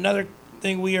 another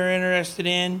thing we are interested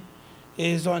in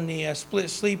is on the split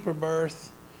sleeper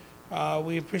berth.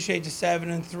 We appreciate the 7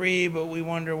 and 3, but we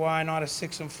wonder why not a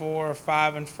 6 and 4 or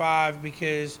 5 and 5,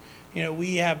 because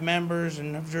we have members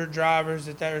and observed drivers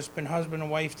that there's been husband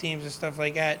and wife teams and stuff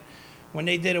like that. When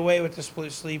they did away with the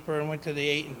split sleeper and went to the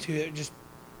 8 and 2, it just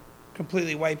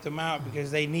completely wiped them out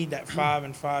because they need that 5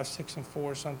 and 5, 6 and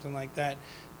 4, something like that,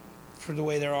 for the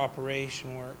way their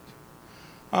operation worked.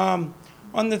 On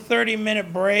the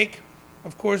 30-minute break,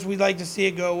 of course, we'd like to see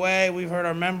it go away. We've heard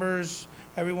our members,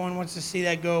 everyone wants to see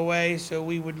that go away, so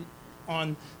we would,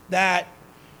 on that,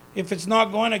 if it's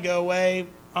not going to go away,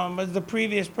 as the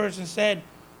previous person said,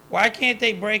 why can't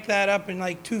they break that up in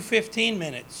like 2 15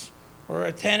 minutes or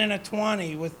a 10 and a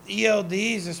 20? With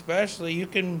ELDs especially, you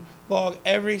can log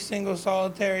every single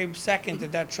solitary second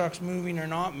that truck's moving or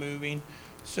not moving.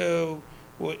 So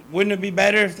wouldn't it be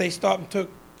better if they stopped and took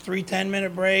 3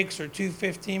 10-minute breaks or 2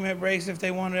 15-minute breaks if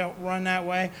they want to run that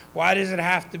way? Why does it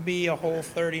have to be a whole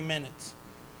 30 minutes?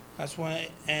 That's when,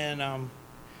 and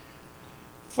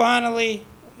finally,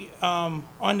 on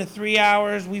the 3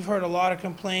 hours, we've heard a lot of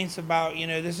complaints about,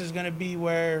 this is going to be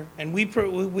where, and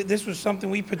this was something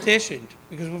we petitioned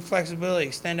because with flexibility,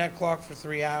 extend that clock for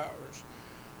 3 hours.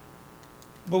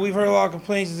 But we've heard a lot of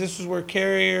complaints that this is where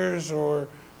carriers or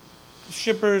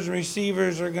shippers and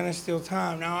receivers are going to steal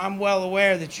time. Now, I'm well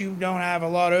aware that you don't have a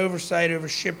lot of oversight over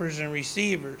shippers and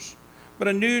receivers, but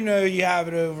I do know you have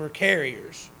it over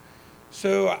carriers.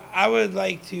 So I would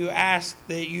like to ask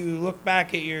that you look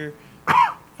back at your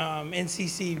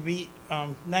NCCB,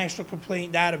 National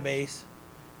Complaint Database,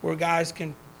 where guys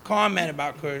can comment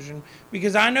about coercion,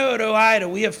 because I know at OOIDA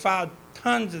we have filed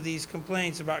tons of these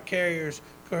complaints about carriers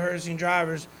coercing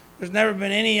drivers. There's never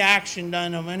been any action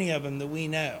done on any of them that we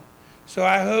know. So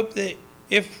I hope that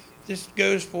if this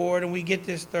goes forward and we get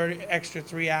this extra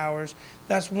 3 hours,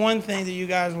 that's one thing that you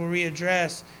guys will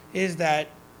readdress is that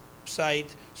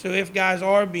site. So if guys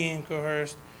are being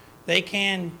coerced, they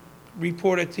can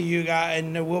report it to you guys,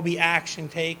 and there will be action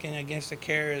taken against a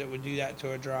carrier that would do that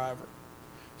to a driver.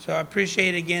 So I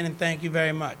appreciate it again, and thank you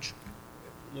very much.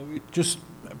 Just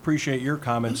appreciate your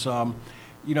comments.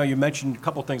 You mentioned a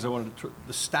couple things I wanted to,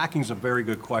 the stacking's a very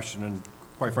good question, and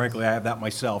quite frankly, I have that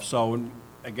myself. So, and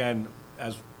again,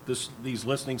 as these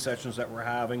listening sessions that we're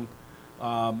having,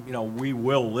 we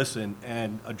will listen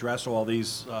and address all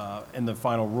these in the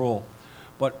final rule.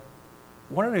 But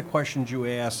one of the questions you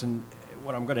asked, and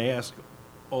what I'm going to ask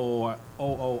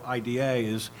OOIDA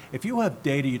is, if you have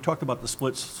data, you talked about the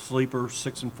split sleeper,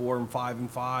 6 and 4 and 5 and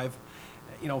 5,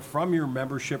 from your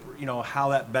membership, how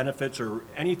that benefits or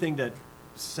anything that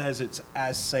says it's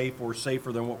as safe or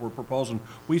safer than what we're proposing,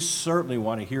 we certainly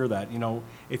want to hear that.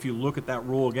 If you look at that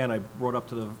rule, again, I brought up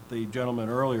to the gentleman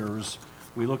earlier, is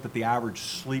we looked at the average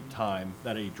sleep time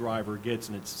that a driver gets,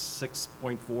 and it's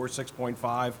 6.4,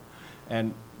 6.5,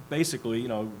 and basically,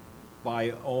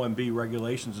 by OMB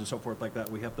regulations and so forth like that,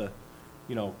 we have to,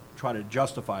 try to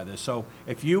justify this. So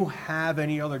if you have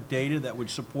any other data that would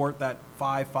support that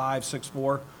 5.5,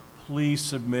 6.4, please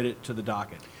submit it to the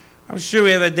docket. I'm sure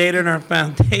we have that data in our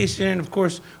foundation. Of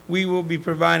course, we will be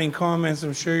providing comments.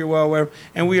 I'm sure you're well aware.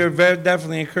 And we are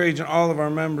definitely encouraging all of our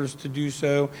members to do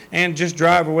so. And just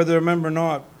driver, whether they're a member or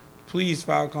not, please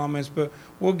file comments. But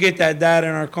we'll get that data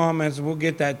in our comments, and we'll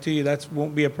get that to you. That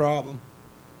won't be a problem.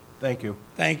 Thank you.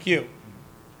 Thank you.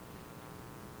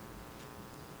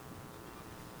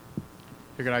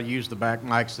 Figured I'd use the back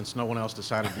mic since no one else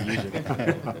decided to use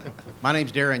it. My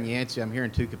name's Darren Yancey. I'm here in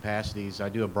two capacities. I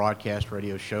do a broadcast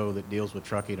radio show that deals with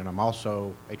trucking, and I'm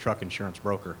also a truck insurance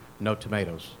broker. No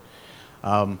tomatoes.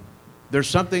 There's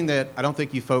something that I don't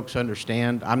think you folks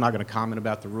understand. I'm not going to comment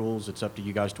about the rules. It's up to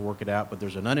you guys to work it out. But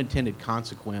there's an unintended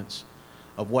consequence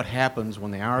of what happens when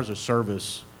the hours of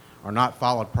service are not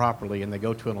followed properly and they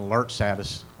go to an alert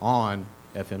status on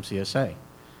FMCSA.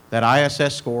 That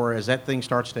ISS score, as that thing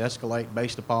starts to escalate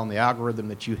based upon the algorithm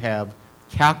that you have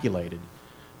calculated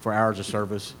for hours of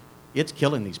service, it's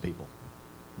killing these people.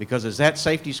 Because as that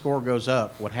safety score goes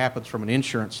up, what happens from an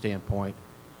insurance standpoint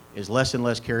is less and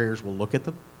less carriers will look at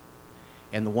them.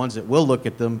 And the ones that will look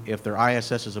at them, if their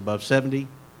ISS is above 70,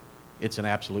 it's an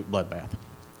absolute bloodbath.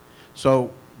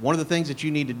 So one of the things that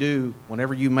you need to do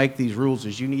whenever you make these rules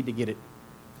is you need to get it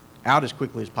out as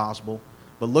quickly as possible.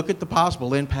 But look at the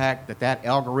possible impact that that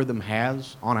algorithm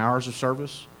has on hours of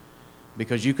service,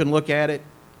 because you can look at it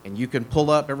and you can pull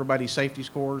up everybody's safety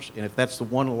scores, and if that's the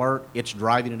one alert, it's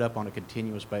driving it up on a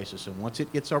continuous basis. And once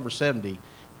it gets over 70,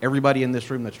 everybody in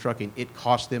this room that's trucking, it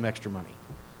costs them extra money.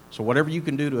 So whatever you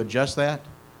can do to adjust that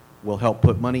will help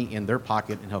put money in their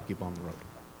pocket and help keep on the road.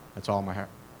 That's all I have.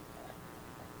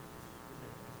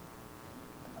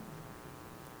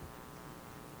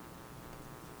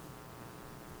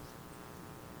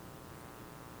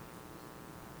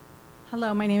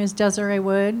 Hello, my name is Desiree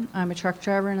Wood. I'm a truck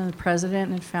driver and I'm the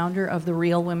president and founder of the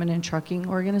Real Women in Trucking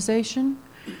organization.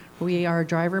 We are a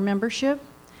driver membership.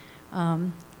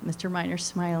 Mr. Miner's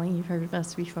smiling. You've heard of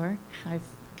us before. I've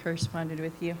corresponded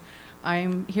with you.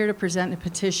 I'm here to present a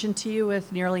petition to you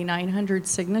with nearly 900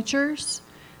 signatures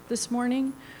this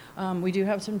morning. We do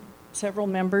have several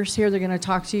members here. They're going to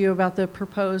talk to you about the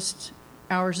proposed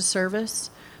hours of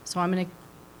service. So I'm going to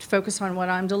focus on what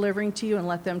I'm delivering to you and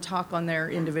let them talk on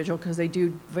their individual, because they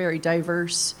do very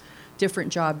diverse,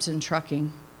 different jobs in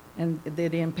trucking, and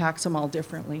it impacts them all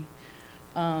differently.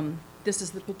 This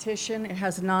is the petition. It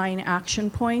has 9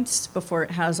 action points before it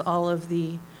has all of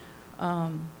the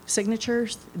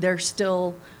signatures. They're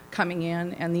still coming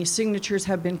in, and these signatures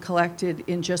have been collected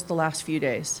in just the last few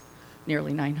days,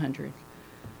 nearly 900.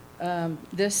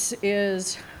 This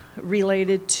is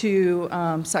related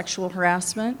to sexual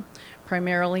harassment,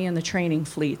 primarily in the training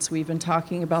fleets. We've been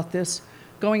talking about this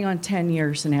going on 10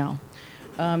 years now.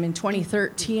 In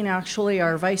 2013, actually,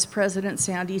 our Vice President,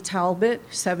 Sandy Talbot,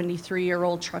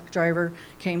 73-year-old truck driver,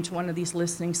 came to one of these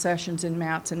listening sessions in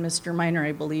Matts, and Mr. Miner,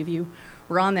 I believe you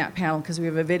were on that panel because we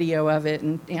have a video of it,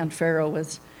 and Ann Farrow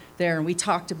was there, and we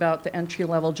talked about the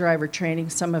entry-level driver training,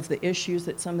 some of the issues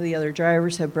that some of the other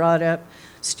drivers have brought up,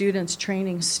 students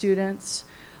training students,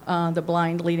 the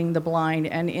blind leading the blind,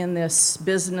 and in this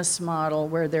business model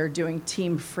where they're doing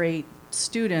team freight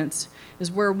students is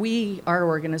where our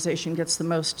organization gets the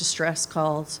most distress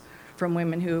calls from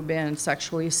women who have been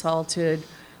sexually assaulted,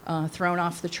 thrown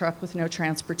off the truck with no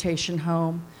transportation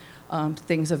home,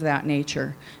 things of that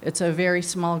nature. It's a very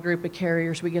small group of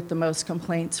carriers we get the most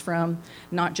complaints from,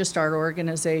 not just our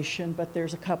organization, but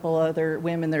there's a couple other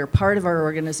women that are part of our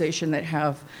organization that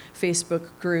have Facebook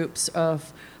groups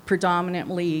of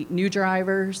predominantly new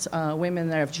drivers, women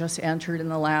that have just entered in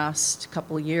the last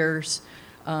couple of years.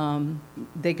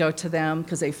 They go to them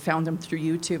because they found them through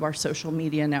YouTube, our social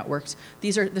media networks.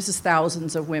 This is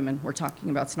thousands of women we're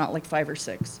talking about. It's not like 5 or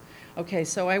 6. Okay,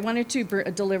 so I wanted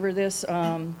to deliver this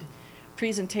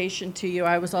presentation to you.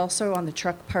 I was also on the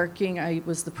truck parking. I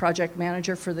was the project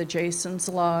manager for the Jason's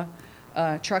Law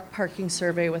truck parking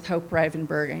survey with Hope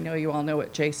Rivenberg. I know you all know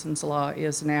what Jason's Law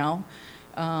is now.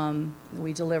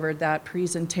 We delivered that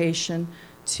presentation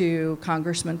to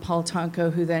Congressman Paul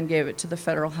Tonko, who then gave it to the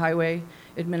Federal Highway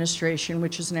Administration,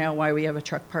 which is now why we have a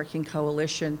truck parking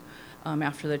coalition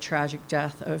after the tragic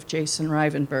death of Jason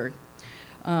Rivenberg.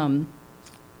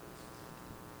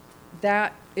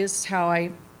 That is how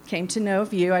I came to know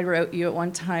of you. I wrote you at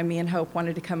one time. Me and Hope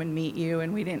wanted to come and meet you,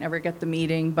 and we didn't ever get the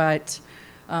meeting, but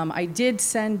I did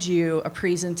send you a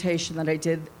presentation that I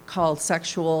did called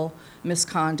Sexual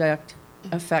Misconduct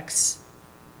Affects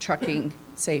Trucking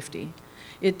Safety.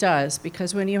 It does,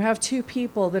 because when you have two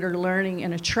people that are learning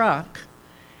in a truck,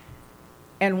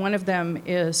 and one of them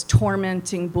is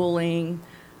tormenting, bullying,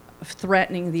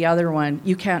 threatening the other one,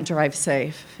 you can't drive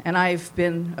safe. And I've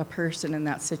been a person in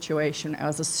that situation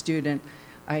as a student.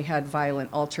 I had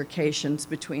violent altercations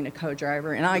between a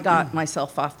co-driver, and I got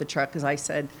myself off the truck because I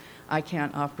said, I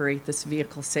can't operate this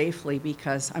vehicle safely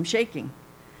because I'm shaking.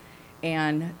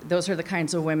 And those are the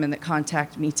kinds of women that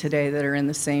contact me today that are in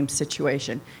the same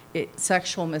situation.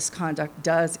 Sexual misconduct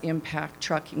does impact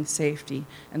trucking safety,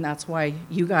 and that's why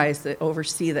you guys that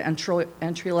oversee the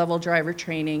entry-level driver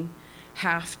training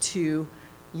have to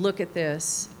look at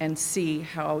this and see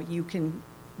how you can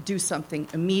do something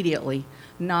immediately,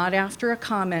 not after a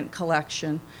comment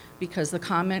collection, because the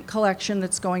comment collection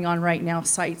that's going on right now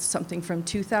cites something from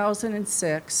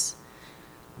 2006.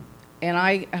 And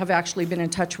I have actually been in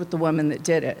touch with the woman that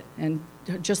did it, and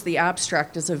just the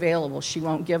abstract is available. She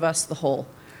won't give us the whole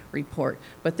report.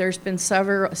 But there's been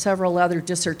several other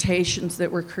dissertations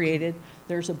that were created.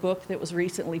 There's a book that was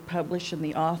recently published, and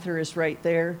the author is right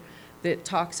there, that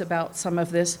talks about some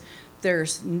of this.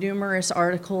 There's numerous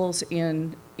articles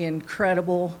in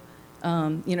credible,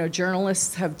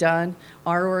 journalists have done.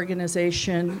 Our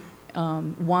organization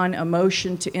won a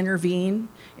motion to intervene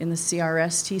in the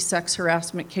CRST sex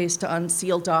harassment case to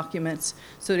unseal documents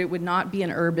so that it would not be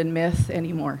an urban myth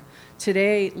anymore.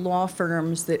 Today, law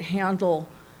firms that handle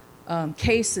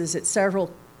cases at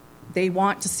several, they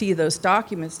want to see those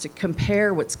documents to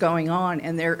compare what's going on,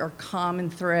 and there are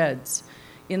common threads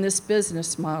in this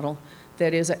business model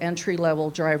that is an entry-level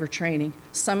driver training.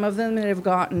 Some of them that have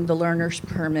gotten the learner's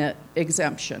permit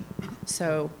exemption.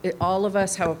 So all of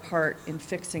us have a part in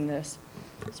fixing this.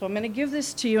 So I'm going to give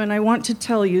this to you, and I want to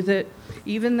tell you that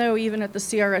even though even at the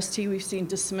CRST we've seen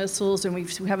dismissals and we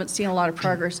haven't seen a lot of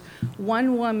progress,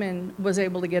 one woman was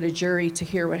able to get a jury to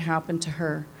hear what happened to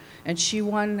her, and she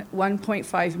won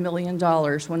 $1.5 million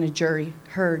when a jury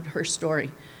heard her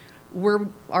story.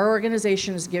 Our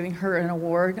organization is giving her an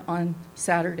award on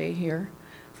Saturday here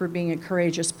for being a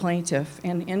courageous plaintiff.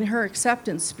 And in her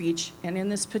acceptance speech and in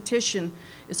this petition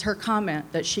is her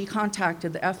comment that she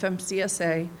contacted the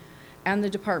FMCSA and the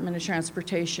Department of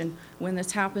Transportation when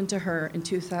this happened to her in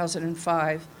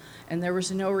 2005, and there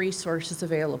was no resources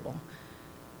available.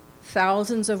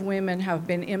 Thousands of women have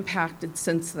been impacted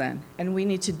since then, and we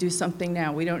need to do something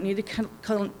now. We don't need to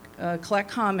collect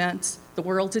comments. The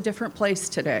world's a different place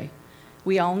today.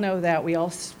 We all know that. We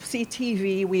all see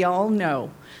TV. We all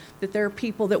know that there are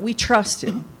people that we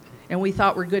trusted and we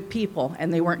thought were good people,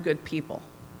 and they weren't good people.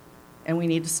 And we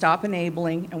need to stop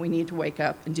enabling, and we need to wake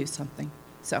up and do something.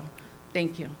 So,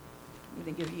 thank you. I'm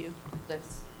going to give you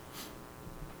this.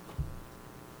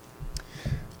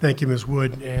 Thank you, Ms.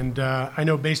 Wood. And I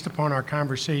know based upon our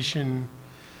conversation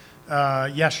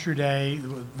yesterday,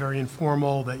 very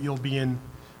informal, that you'll be in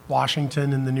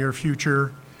Washington in the near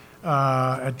future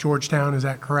at Georgetown. Is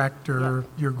that correct, or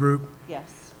your group?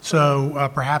 Yes. So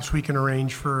perhaps we can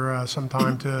arrange for some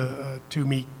time to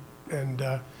meet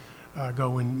and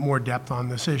go in more depth on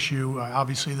this issue.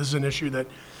 Obviously, this is an issue that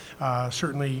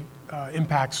certainly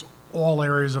impacts all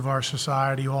areas of our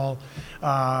society, all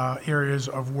areas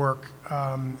of work,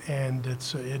 and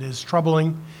it is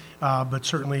troubling, but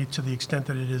certainly to the extent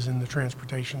that it is in the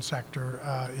transportation sector,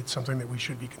 it's something that we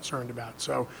should be concerned about.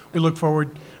 So we look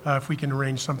forward, if we can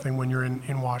arrange something when you're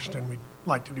in Washington, we'd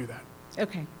like to do that.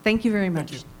 Okay. Thank you very much.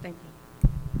 Thank you. Thank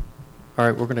you. All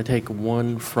right, we're going to take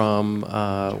one from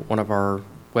one of our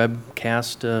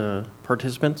webcast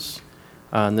participants.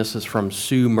 And this is from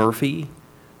Sue Murphy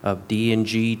of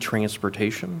D&G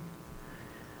Transportation.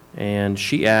 And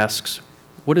she asks,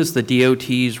 what is the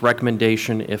DOT's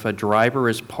recommendation if a driver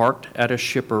is parked at a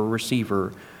shipper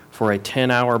receiver for a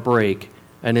 10-hour break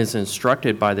and is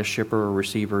instructed by the shipper or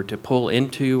receiver to pull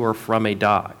into or from a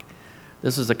dock?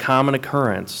 This is a common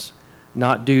occurrence,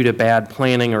 not due to bad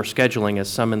planning or scheduling, as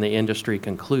some in the industry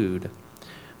conclude.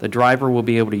 The driver will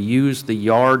be able to use the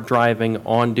yard driving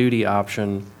on-duty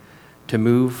option to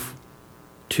move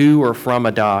to or from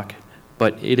a dock,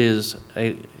 but it is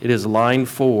line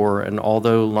 4, and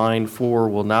although line 4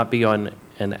 will not be on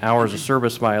an hours of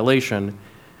service violation,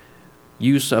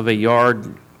 use of a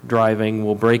yard driving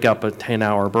will break up a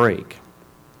 10-hour break.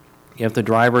 If the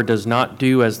driver does not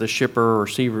do as the shipper or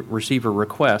receiver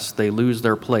requests, they lose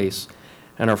their place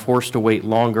and are forced to wait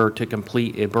longer to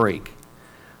complete a break.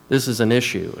 This is an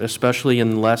issue, especially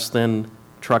in less than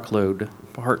truckload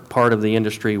part of the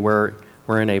industry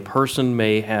wherein a person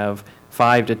may have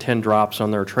 5 to 10 drops on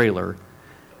their trailer.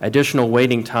 Additional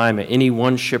waiting time at any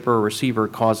one shipper or receiver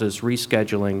causes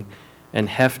rescheduling and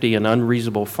hefty and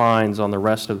unreasonable fines on the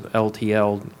rest of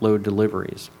LTL load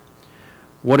deliveries.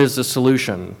 What is the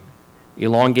solution?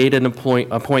 Elongated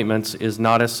appointments is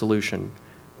not a solution.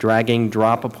 Dragging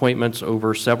drop appointments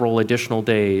over several additional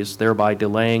days, thereby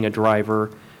delaying a driver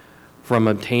from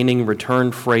obtaining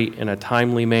return freight in a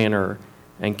timely manner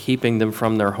and keeping them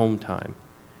from their home time.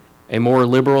 A more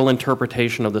liberal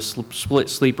interpretation of the split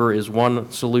sleeper is one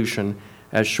solution,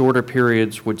 as shorter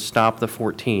periods would stop the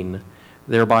 14,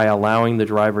 thereby allowing the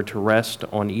driver to rest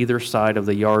on either side of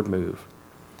the yard move.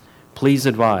 Please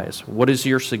advise, what is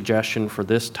your suggestion for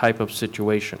this type of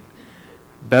situation?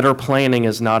 Better planning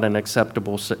is not an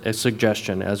acceptable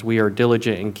suggestion, as we are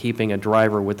diligent in keeping a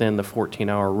driver within the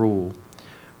 14-hour rule,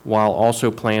 while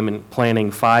also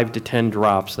planning 5 to 10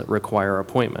 drops that require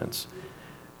appointments.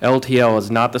 LTL is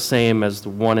not the same as the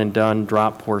one-and-done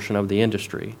drop portion of the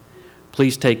industry.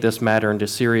 Please take this matter into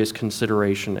serious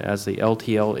consideration, as the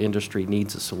LTL industry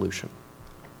needs a solution.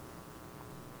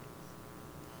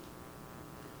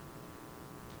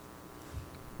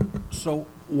 So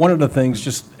one of the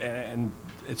things, and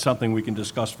it's something we can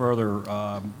discuss further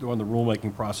during the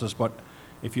rulemaking process, but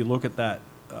if you look at that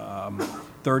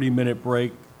 30-minute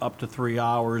break up to 3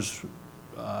 hours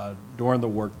during the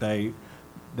workday,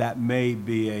 that may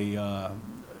be a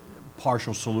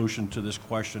partial solution to this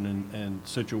question and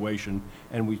situation,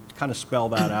 and we kind of spell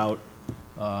that out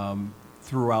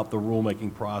throughout the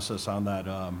rulemaking process on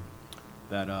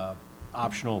that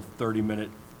optional 30-minute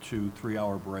to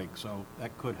 3-hour break, so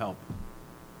that could help.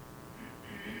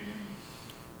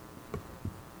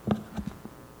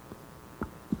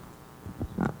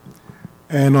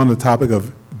 And on the topic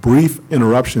of brief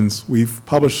interruptions, we've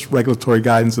published regulatory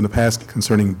guidance in the past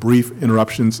concerning brief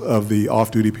interruptions of the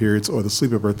off-duty periods or the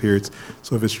sleeper berth periods.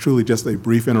 So if it's truly just a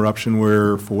brief interruption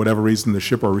where, for whatever reason, the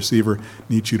shipper or receiver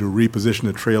needs you to reposition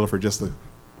the trailer for just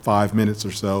 5 minutes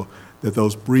or so, that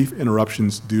those brief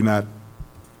interruptions do not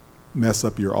mess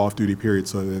up your off-duty period.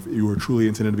 So if you were truly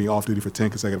intended to be off-duty for 10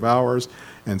 consecutive hours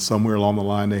and somewhere along the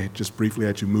line they just briefly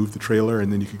had you move the trailer and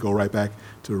then you could go right back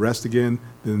to rest again,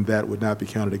 then that would not be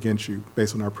counted against you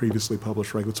based on our previously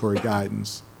published regulatory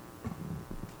guidance.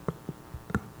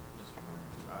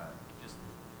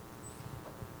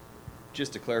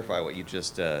 Just to clarify what you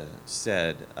just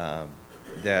said,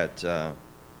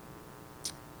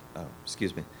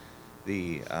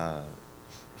 the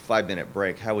 5-minute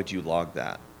break, how would you log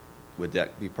that? Would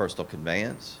that be personal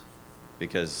conveyance?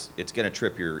 Because it's going to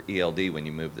trip your ELD when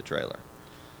you move the trailer.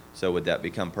 So would that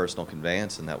become personal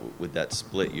conveyance, and would that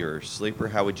split your sleeper?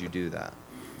 How would you do that?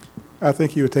 I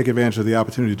think you would take advantage of the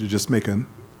opportunity to just make an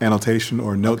annotation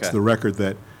or note to the record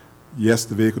that, yes,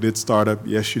 the vehicle did start up,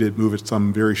 yes, you did move it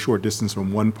some very short distance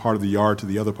from one part of the yard to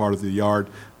the other part of the yard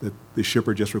that the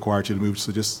shipper just required you to move.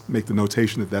 So just make the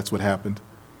notation that that's what happened.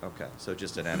 Okay, so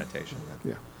just an annotation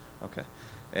then. Yeah. Okay.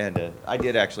 And I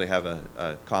did actually have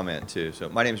a comment too. So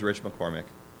my name is Rich McCormick.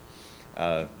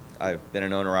 I've been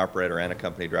an owner-operator and a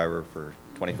company driver for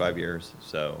 25 years,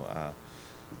 so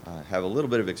I have a little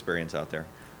bit of experience out there.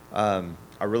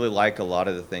 I really like a lot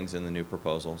of the things in the new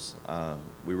proposals.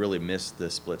 We really missed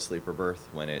the split sleeper berth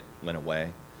when it went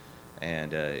away,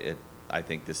 and I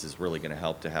think this is really going to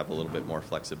help to have a little bit more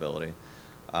flexibility.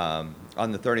 On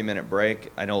the 30-minute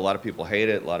break, I know a lot of people hate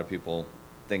it. A lot of people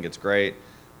think it's great.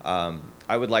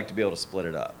 I would like to be able to split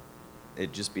it up.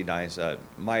 It'd just be nice.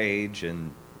 My age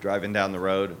and driving down the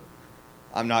road,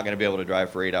 I'm not going to be able to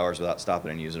drive for 8 hours without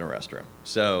stopping and using a restroom.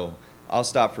 So I'll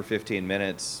stop for 15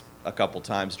 minutes a couple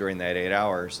times during that 8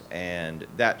 hours, and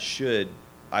that should,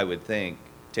 I would think,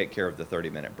 take care of the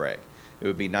 30-minute break. It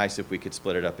would be nice if we could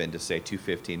split it up into, say, 2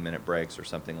 15-minute breaks or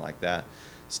something like that.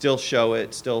 Still show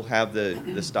it, still have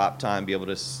the stop time, be able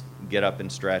to get up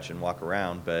and stretch and walk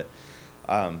around, but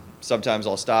sometimes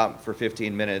I'll stop for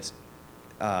 15 minutes,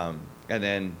 and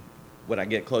then when I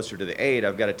get closer to the 8,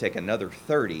 I've got to take another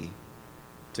 30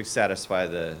 to satisfy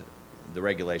the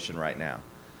regulation right now.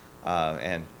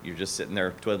 And you're just sitting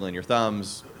there twiddling your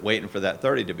thumbs, waiting for that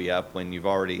 30 to be up when you've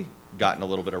already gotten a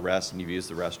little bit of rest and you've used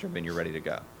the restroom and you're ready to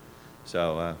go.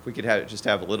 So if we could just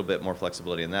have a little bit more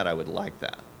flexibility in that, I would like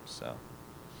that. So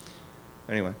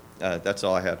anyway, that's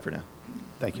all I had for now.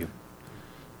 Thank you.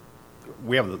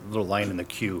 We have a little line in the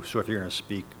queue, so if you're going to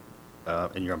speak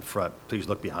and you're up front, please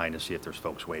look behind to see if there's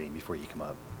folks waiting before you come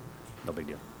up. No big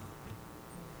deal.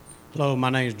 Hello, my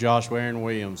name is Joshua Aaron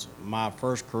Williams. My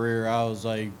first career, I was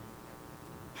a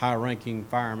high-ranking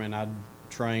fireman. I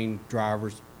trained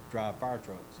drivers, drive fire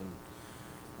trucks.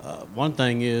 And one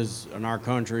thing is, in our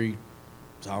country,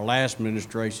 our last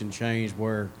administration changed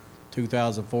where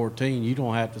 2014, you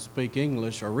don't have to speak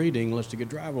English or read English to get a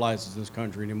driver's license in this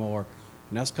country anymore.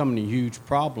 And that's becoming a huge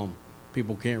problem.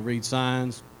 People can't read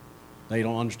signs. They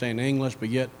don't understand English, but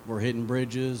yet we're hitting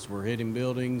bridges, we're hitting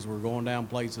buildings, we're going down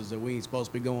places that we ain't supposed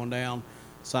to be going down.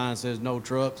 Sign says no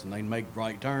trucks, and they make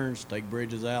right turns, take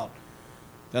bridges out.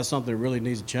 That's something that really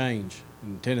needs to change.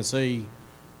 In Tennessee,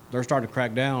 they're starting to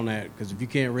crack down on that, because if you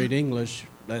can't read English,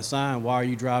 that sign, why are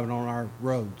you driving on our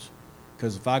roads?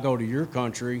 Because if I go to your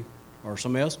country or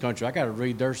somebody else's country, I got to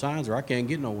read their signs or I can't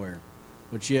get nowhere.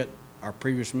 But yet, our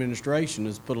previous administration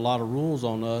has put a lot of rules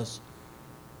on us,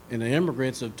 and the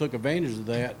immigrants have took advantage of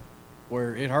that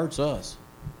where it hurts us.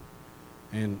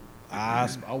 And I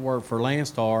work for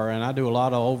Landstar, and I do a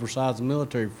lot of oversized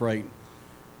military freight.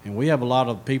 And we have a lot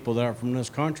of people that are from this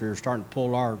country are starting to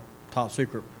pull our top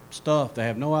secret stuff. They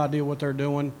have no idea what they're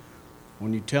doing.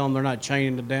 When you tell them they're not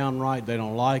chaining it down right, they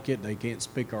don't like it. They can't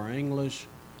speak our English.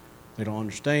 They don't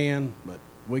understand. But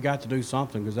we got to do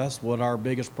something, because that's what our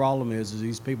biggest problem is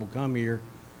these people come here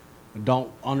and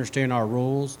don't understand our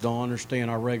rules, don't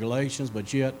understand our regulations,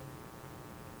 but yet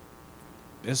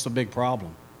it's a big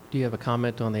problem. Do you have a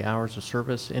comment on the hours of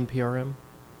service in PRM?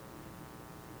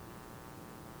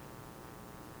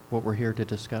 What we're here to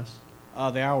discuss?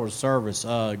 The hours of service,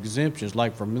 exemptions,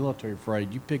 like for military freight.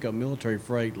 You pick up military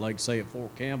freight, like say at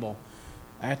Fort Campbell,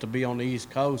 I have to be on the East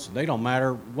Coast. They don't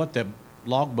matter what the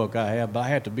logbook I have, but I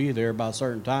have to be there by a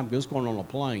certain time because it's going on a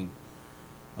plane.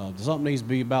 Something needs to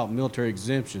be about military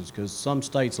exemptions, because some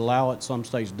states allow it, some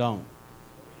states don't.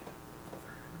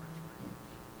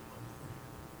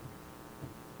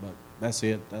 But that's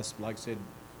it. That's, like I said,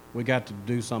 we got to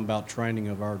do something about training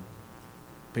of our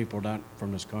people down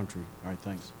from this country. All right,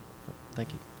 thanks.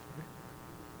 Thank you.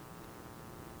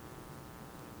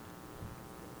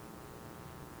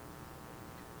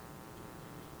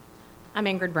 I'm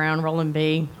Ingrid Brown, Roland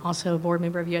B., also a board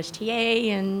member of USTA,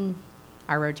 and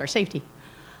our roads are safety.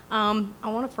 I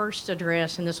want to first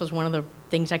address, and this was one of the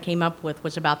things I came up with,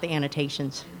 was about the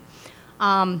annotations.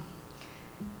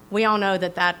 We all know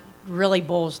that that really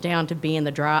boils down to being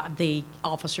the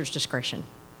officer's discretion.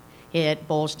 It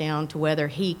boils down to whether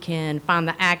he can find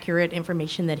the accurate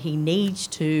information that he needs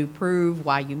to prove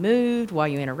why you moved, why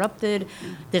you interrupted,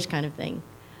 this kind of thing.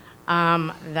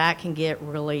 That can get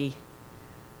really,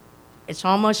 it's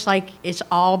almost like it's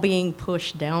all being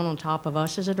pushed down on top of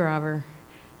us as a driver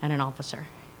and an officer.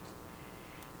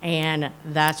 And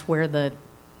that's where it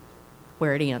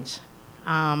ends.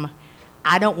 I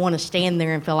don't want to stand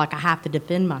there and feel like I have to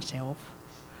defend myself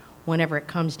whenever it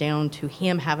comes down to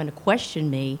him having to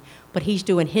question me, but he's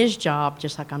doing his job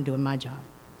just like I'm doing my job.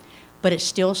 But it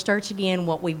still starts again,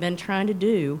 what we've been trying to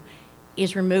do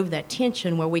is remove that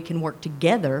tension where we can work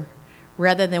together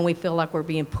rather than we feel like we're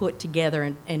being put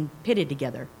together and pitted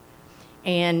together.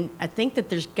 And I think that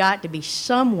there's got to be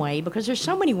some way, because there's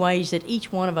so many ways that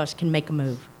each one of us can make a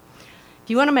move. If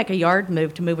you want to make a yard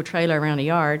move to move a trailer around a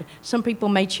yard, some people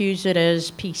may choose it as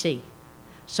PC.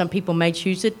 Some people may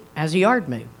choose it as a yard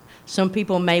move. Some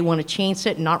people may want to chance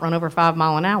it and not run over 5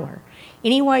 miles an hour.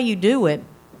 Any way you do it,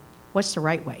 what's the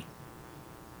right way?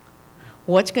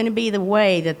 What's going to be the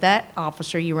way that that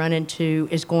officer you run into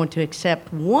is going to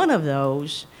accept one of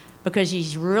those because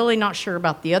he's really not sure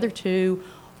about the other two,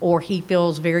 or he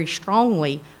feels very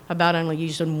strongly about only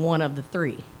using one of the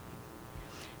three?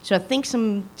 So I think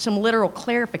some literal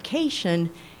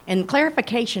clarification, and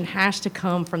clarification has to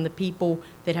come from the people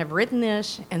that have written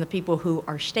this and the people who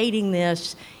are stating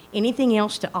this. Anything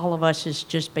else to all of us is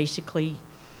just basically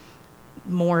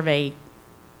more of a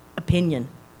opinion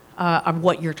of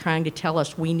what you're trying to tell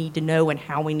us we need to know and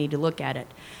how we need to look at it.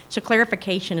 So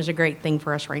clarification is a great thing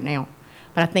for us right now.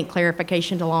 But I think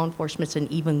clarification to law enforcement is an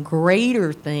even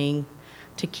greater thing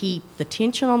to keep the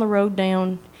tension on the road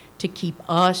down, to keep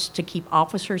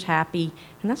officers happy,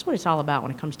 and that's what it's all about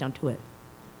when it comes down to it.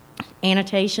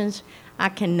 Annotations, I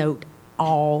can note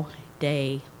all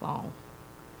day long.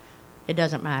 It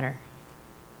doesn't matter.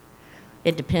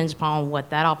 It depends upon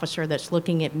what that officer that's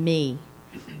looking at me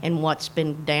and what's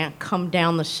been come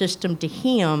down the system to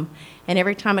him, and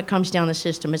every time it comes down the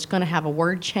system, it's going to have a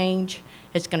word change,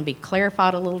 it's going to be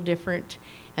clarified a little different,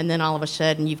 and then all of a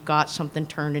sudden you've got something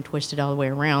turned and twisted all the way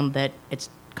around that it's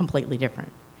completely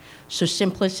different. So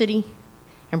simplicity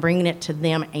and bringing it to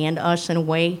them and us in a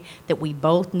way that we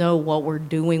both know what we're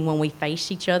doing when we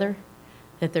face each other,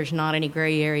 that there's not any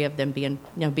gray area of them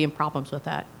being problems with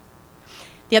that.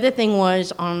 The other thing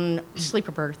was on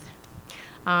sleeper berth.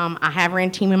 I have ran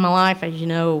a team in my life, as you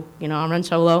know, I run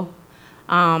solo.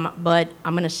 But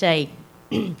I'm going to say,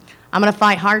 I'm going to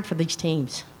fight hard for these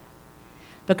teams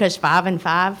because 5 and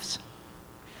 5s,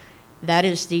 that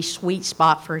is the sweet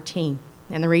spot for a team.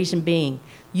 And the reason being,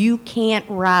 you can't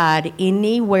ride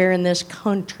anywhere in this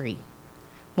country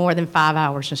more than 5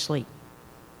 hours of sleep.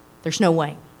 There's no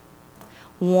way.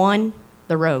 1,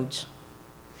 the roads.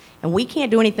 And we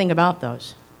can't do anything about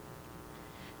those.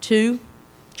 2,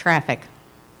 traffic.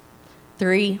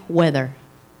 3, weather.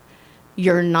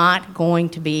 You're not going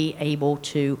to be able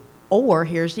to, or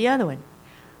here's the other one.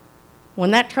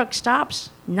 When that truck stops,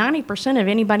 90% of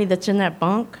anybody that's in that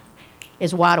bunk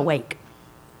is wide awake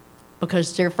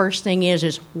because their first thing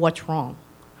is what's wrong?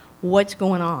 What's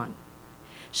going on?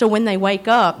 So when they wake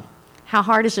up, how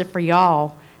hard is it for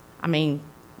y'all? I mean,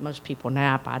 most people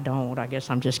nap. I don't. I guess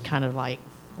I'm just kind of like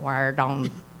wired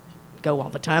on go all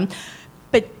the time.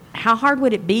 But how hard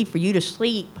would it be for you to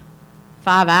sleep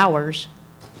 5 hours?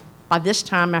 By this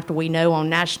time, after we know on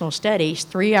national studies,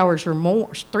 3 hours or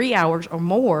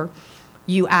more,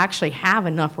 you actually have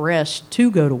enough rest to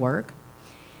go to work.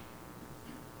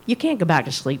 You can't go back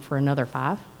to sleep for another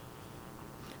 5.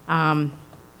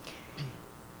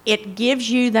 It gives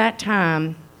you that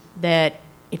time that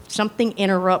if something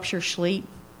interrupts your sleep,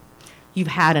 you've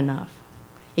had enough.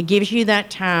 It gives you that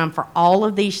time for all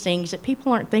of these things that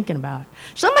people aren't thinking about.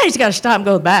 Somebody's got to stop and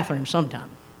go to the bathroom sometime.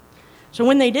 So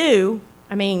when they do,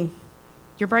 I mean,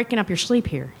 you're breaking up your sleep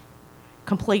here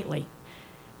completely.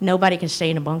 Nobody can stay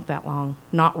in a bunk that long,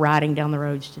 not riding down the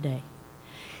roads today.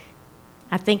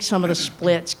 I think some of the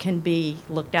splits can be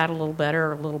looked at a little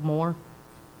better, a little more.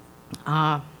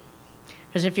 Because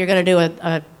if you're going to do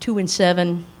a 2 and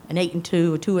 7, an 8 and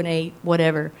 2, a 2 and 8,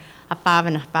 whatever, a 5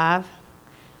 and a 5,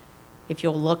 if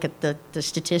you'll look at the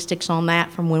statistics on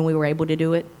that from when we were able to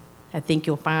do it, I think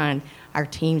you'll find our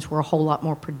teams were a whole lot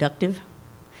more productive.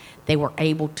 They were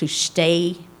able to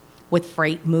stay with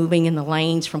freight moving in the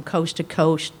lanes from coast to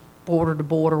coast, border to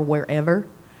border, wherever.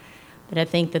 But I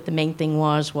think that the main thing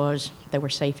was they were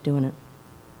safe doing it.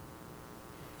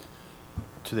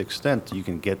 To the extent you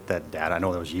can get that data, I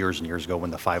know that was years and years ago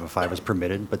when the 5 and 5 was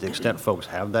permitted, but to the extent folks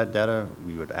have that data,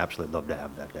 we would absolutely love to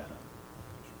have that data.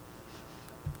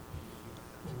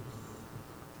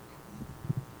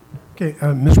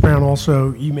 Okay, Ms. Brown,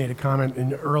 also, you made a comment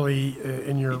early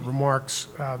in your remarks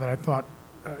that I thought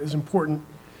is important.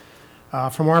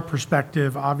 From our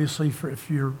perspective, obviously, if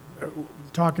you're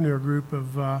talking to a group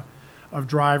of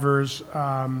drivers,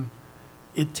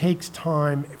 it takes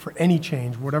time for any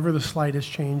change, whatever the slightest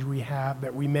change we have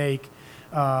that we make,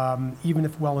 even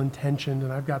if well-intentioned,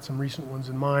 and I've got some recent ones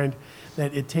in mind,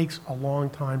 that it takes a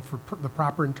long time for the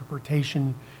proper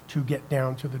interpretation to get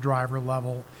down to the driver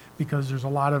level because there's a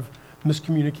lot of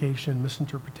miscommunication,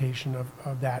 misinterpretation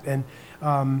of that. And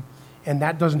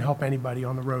that doesn't help anybody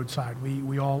on the roadside.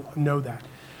 We all know that.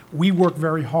 We work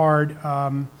very hard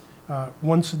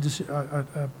once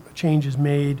a change is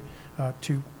made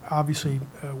to obviously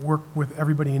work with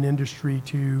everybody in industry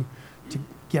to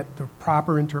get the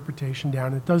proper interpretation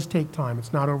down. It does take time.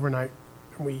 It's not overnight,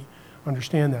 and we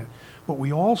understand that. But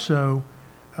we also,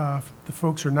 the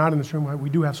folks are not in this room,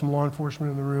 we do have some law enforcement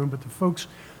in the room, but the folks,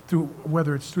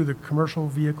 whether it's through the Commercial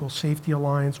Vehicle Safety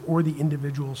Alliance or the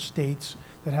individual states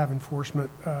that have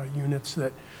enforcement units,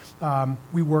 that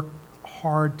we work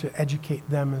hard to educate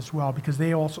them as well because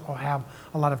they also have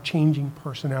a lot of changing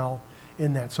personnel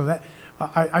in that. So that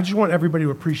I just want everybody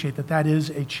to appreciate that that is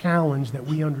a challenge that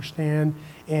we understand,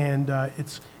 and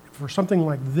it's for something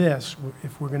like this,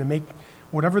 if we're going to make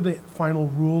whatever the final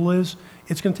rule is,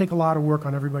 it's going to take a lot of work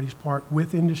on everybody's part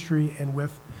with industry and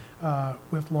with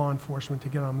law enforcement to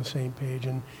get on the same page,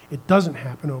 and it doesn't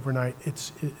happen overnight.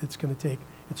 It's going to take,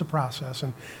 it's a process.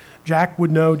 And Jack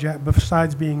would know,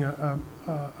 besides being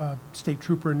a state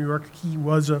trooper in New York, he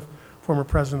was a former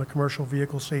president of the Commercial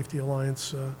Vehicle Safety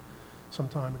Alliance some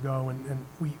time ago, and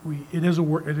it is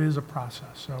a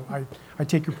process. So I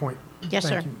take your point. Yes,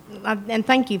 Thank sir. you. And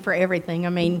thank you for everything. I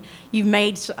mean, you've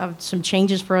made some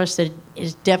changes for us that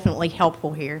is definitely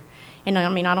helpful here. And I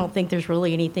mean, I don't think there's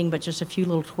really anything but just a few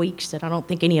little tweaks that I don't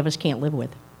think any of us can't live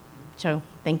with. So,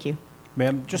 thank you.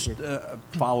 Ma'am, just a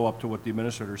follow-up to what the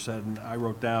administrator said, and I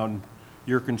wrote down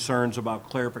your concerns about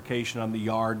clarification on the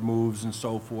yard moves and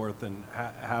so forth, and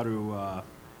how to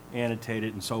annotate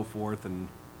it and so forth, and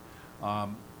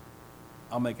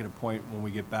I'll make it a point when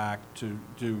we get back to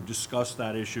discuss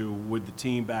that issue with the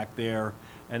team back there,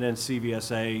 and then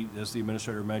CVSA, as the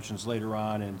administrator mentions later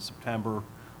on in September,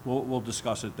 we'll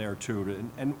discuss it there too.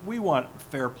 And we want a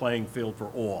fair playing field for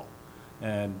all.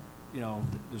 And, you know,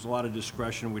 there's a lot of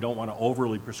discretion. We don't want to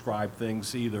overly prescribe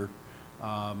things either.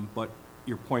 But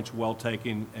your point's well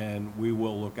taken, and we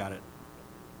will look at it.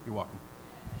 You're welcome.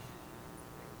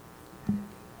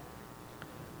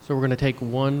 So we're going to take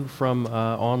one from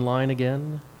online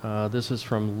again. This is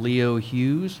from Leo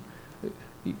Hughes.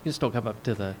 You can still come up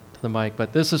to the mic,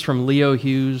 but this is from Leo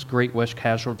Hughes, Great West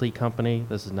Casualty Company.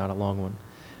 This is not a long one.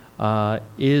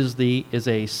 Is a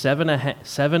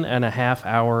 7.5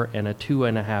 hour and a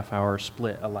 2.5 hour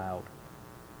split allowed?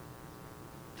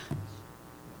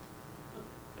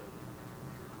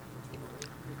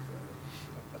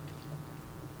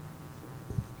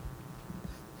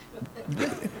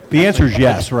 The answer is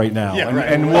yes right now,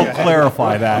 and we'll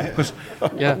clarify that, because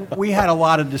Yeah. we had a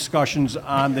lot of discussions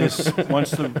on this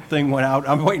once the thing went out.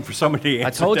 I'm waiting for somebody to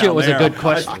answer told you it down was a there. good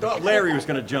question. I thought Larry was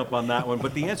going to jump on that one,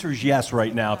 but the answer is yes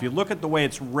right now. If you look at the way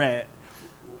it's read,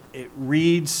 it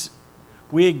reads,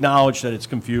 we acknowledge that it's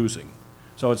confusing.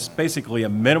 So it's basically a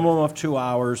minimum of 2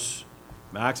 hours,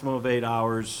 maximum of 8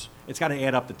 hours. It's got to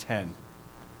add up to 10.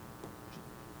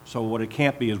 So what it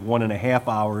can't be is 1.5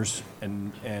 hours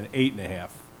and 8.5.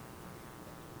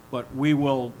 But we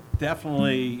will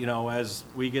definitely, you know, as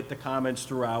we get the comments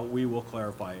throughout, we will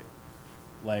clarify it.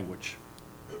 Language.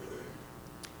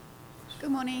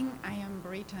 Good morning. I am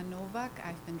Brita Novak.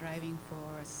 I've been driving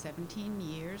for 17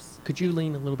 years. Could you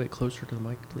lean a little bit closer to the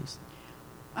mic, please?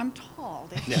 I'm tall.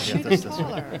 They Yeah, should be that's-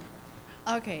 taller.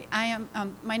 Okay. I am.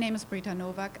 My name is Brita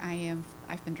Novak.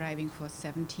 I've been driving for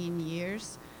 17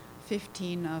 years.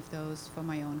 15 of those for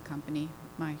my own company,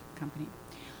 my company.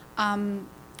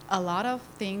 A lot of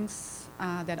things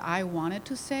that I wanted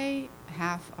to say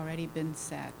have already been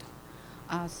said.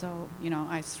 So, you know,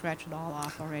 I stretched it all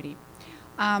off already.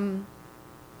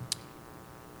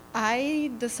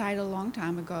 I decided a long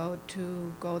time ago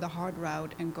to go the hard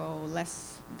route and go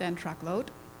less than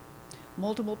truckload.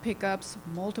 Multiple pickups,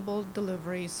 multiple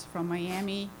deliveries from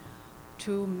Miami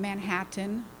to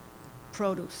Manhattan,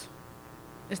 produce.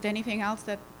 Is there anything else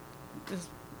that is,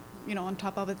 you know, on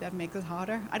top of it that makes it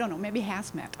harder? I don't know, maybe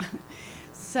hazmat.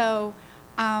 So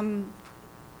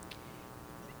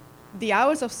the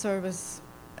hours of service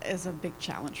is a big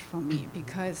challenge for me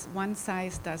because one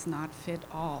size does not fit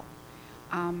all.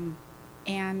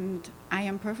 And I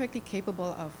am perfectly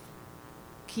capable of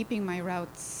keeping my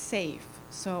route safe,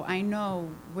 so I know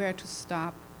where to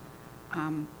stop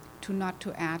to not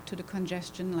to add to the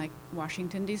congestion like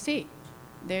Washington, D.C.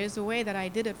 There is a way that I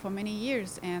did it for many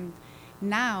years, and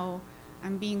now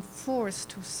I'm being forced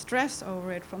to stress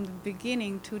over it from the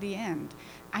beginning to the end.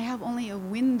 I have only a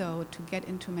window to get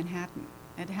into Manhattan.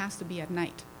 It has to be at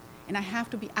night, and I have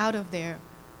to be out of there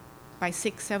by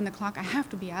 6, 7 o'clock. I have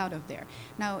to be out of there.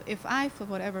 Now, if I, for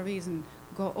whatever reason,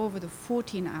 go over the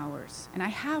 14 hours, and I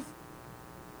have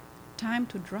time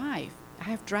to drive, I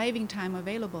have driving time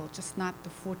available, just not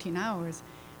the 14 hours,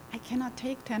 I cannot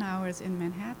take 10 hours in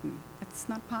Manhattan. It's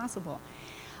not possible.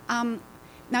 Now,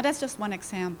 that's just one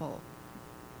example.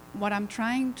 What I'm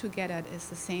trying to get at is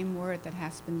the same word that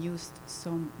has been used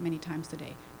so many times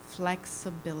today,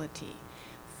 flexibility,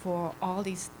 for all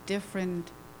these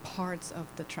different parts of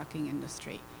the trucking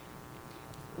industry.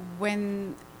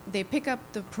 When they pick up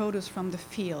the produce from the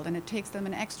field and it takes them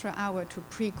an extra hour to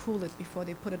pre-cool it before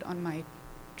they put it on my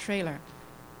trailer,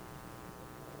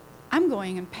 I'm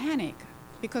going in panic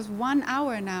because 1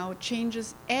 hour now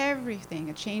changes everything.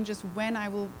 It changes when I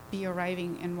will be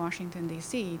arriving in Washington,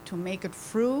 D.C. to make it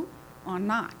through or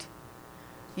not,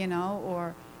 you know,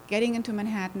 or getting into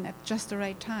Manhattan at just the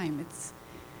right time.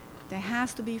 There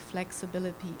has to be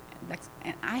flexibility,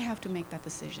 and I have to make that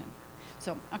decision.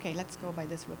 So, okay, let's go by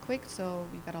this real quick. So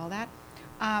we've got all that.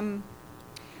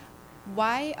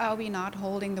 Why are we not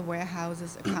holding the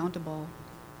warehouses accountable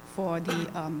for the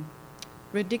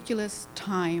ridiculous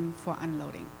time for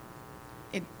unloading?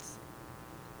 It's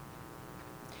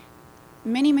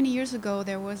many, many years ago,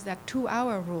 there was that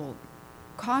 2-hour rule.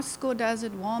 Costco does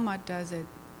it, Walmart does it.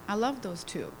 I love those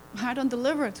two. I don't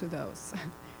deliver to those,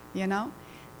 you know?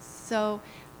 So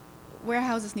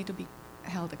warehouses need to be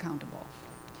held accountable.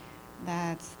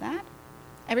 That's that.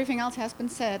 Everything else has been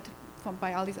said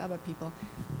by all these other people.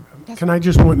 Can I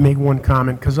just make one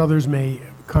comment, because others may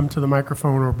come to the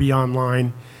microphone or be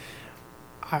online.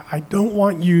 I don't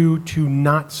want you to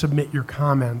not submit your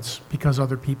comments because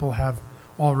other people have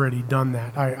already done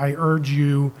that. I urge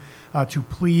you to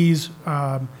please,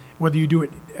 whether you do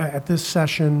it at this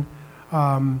session,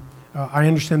 I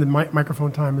understand that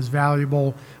microphone time is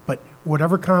valuable, but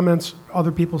whatever comments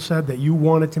other people said that you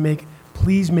wanted to make,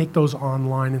 please make those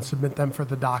online and submit them for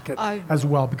the docket as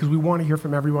well, because we want to hear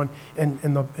from everyone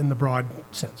in the broad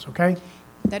sense, okay?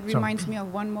 That reminds me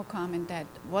of one more comment that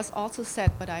was also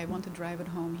said, but I want to drive it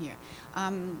home here. I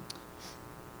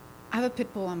have a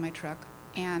pit bull on my truck,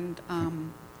 And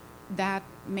that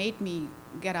made me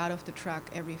get out of the truck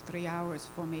every 3 hours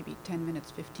for maybe 10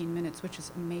 minutes, 15 minutes, which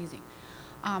is amazing.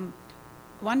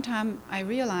 One time I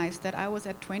realized that I was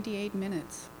at 28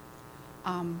 minutes.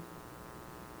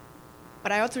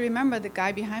 But I also remember the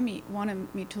guy behind me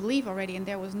wanted me to leave already, and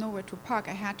there was nowhere to park.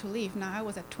 I had to leave. Now I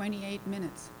was at 28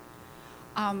 minutes.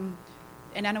 And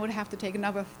then I would have to take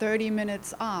another 30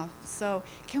 minutes off. So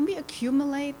can we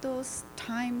accumulate those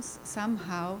times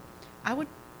somehow? I would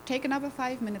take another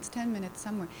 5 minutes, 10 minutes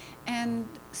somewhere. And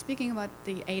speaking about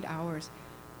the 8 hours,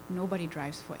 nobody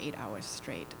drives for 8 hours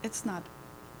straight. It's not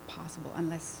possible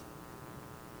unless,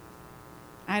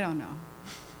 I don't know.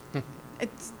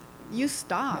 You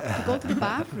stop, you go to the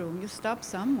bathroom, you stop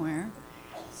somewhere.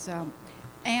 So,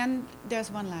 and there's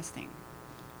one last thing.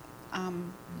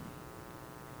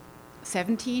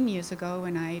 17 years ago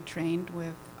when I trained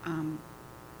with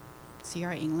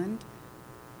CR England,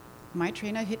 my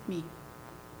trainer hit me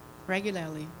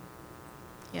regularly,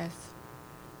 yes.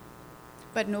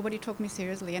 But nobody took me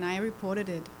seriously, and I reported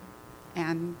it.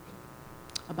 And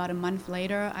about a month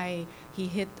later, he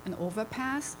hit an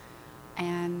overpass,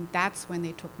 and that's when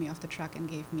they took me off the truck and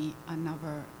gave me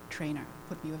another trainer,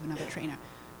 put me with another trainer.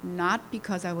 Not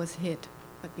because I was hit,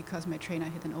 but because my trainer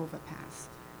hit an overpass.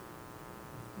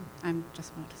 I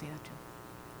just wanted to say that too.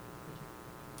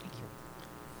 Thank you.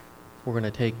 We're going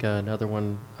to take another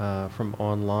one from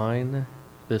online.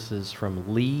 This is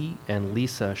from Lee and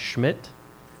Lisa Schmidt,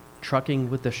 Trucking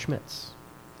with the Schmidts.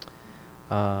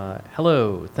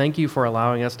 Hello, thank you for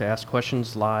allowing us to ask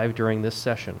questions live during this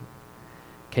session.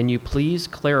 Can you please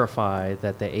clarify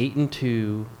that the 8 and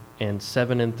 2 and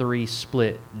 7 and 3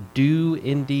 split do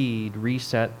indeed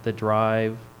reset the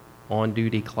drive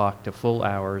on-duty clock to full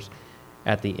hours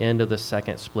at the end of the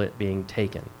second split being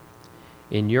taken?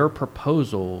 In your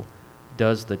proposal,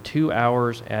 does the 2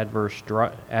 hours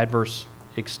adverse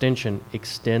extension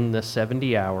extend the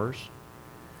 70 hours?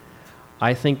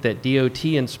 I think that DOT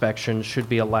inspections should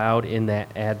be allowed in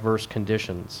that adverse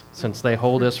conditions, since they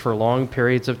hold us for long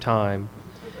periods of time,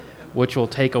 which will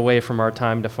take away from our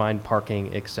time to find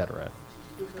parking, etc.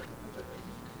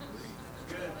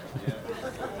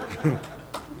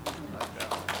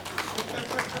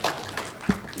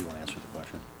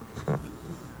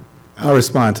 I'll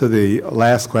respond to the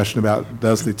last question about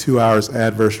does the 2 hours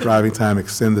adverse driving time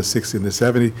extend the 60 and the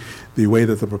 70? The way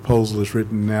that the proposal is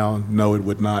written now, no, it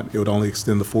would not. It would only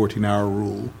extend the 14-hour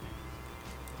rule.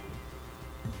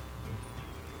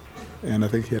 And I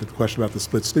think he had a question about the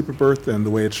split sleeper berth and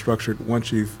the way it's structured.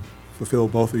 Once you've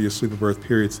fulfilled both of your sleeper berth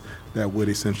periods, that would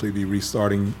essentially be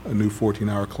restarting a new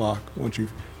 14-hour clock. Once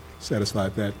you've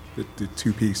satisfied that, the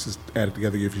two pieces added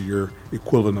together gives you your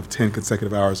equivalent of 10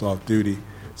 consecutive hours off duty.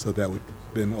 So that would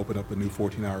then open up a new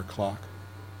 14-hour clock.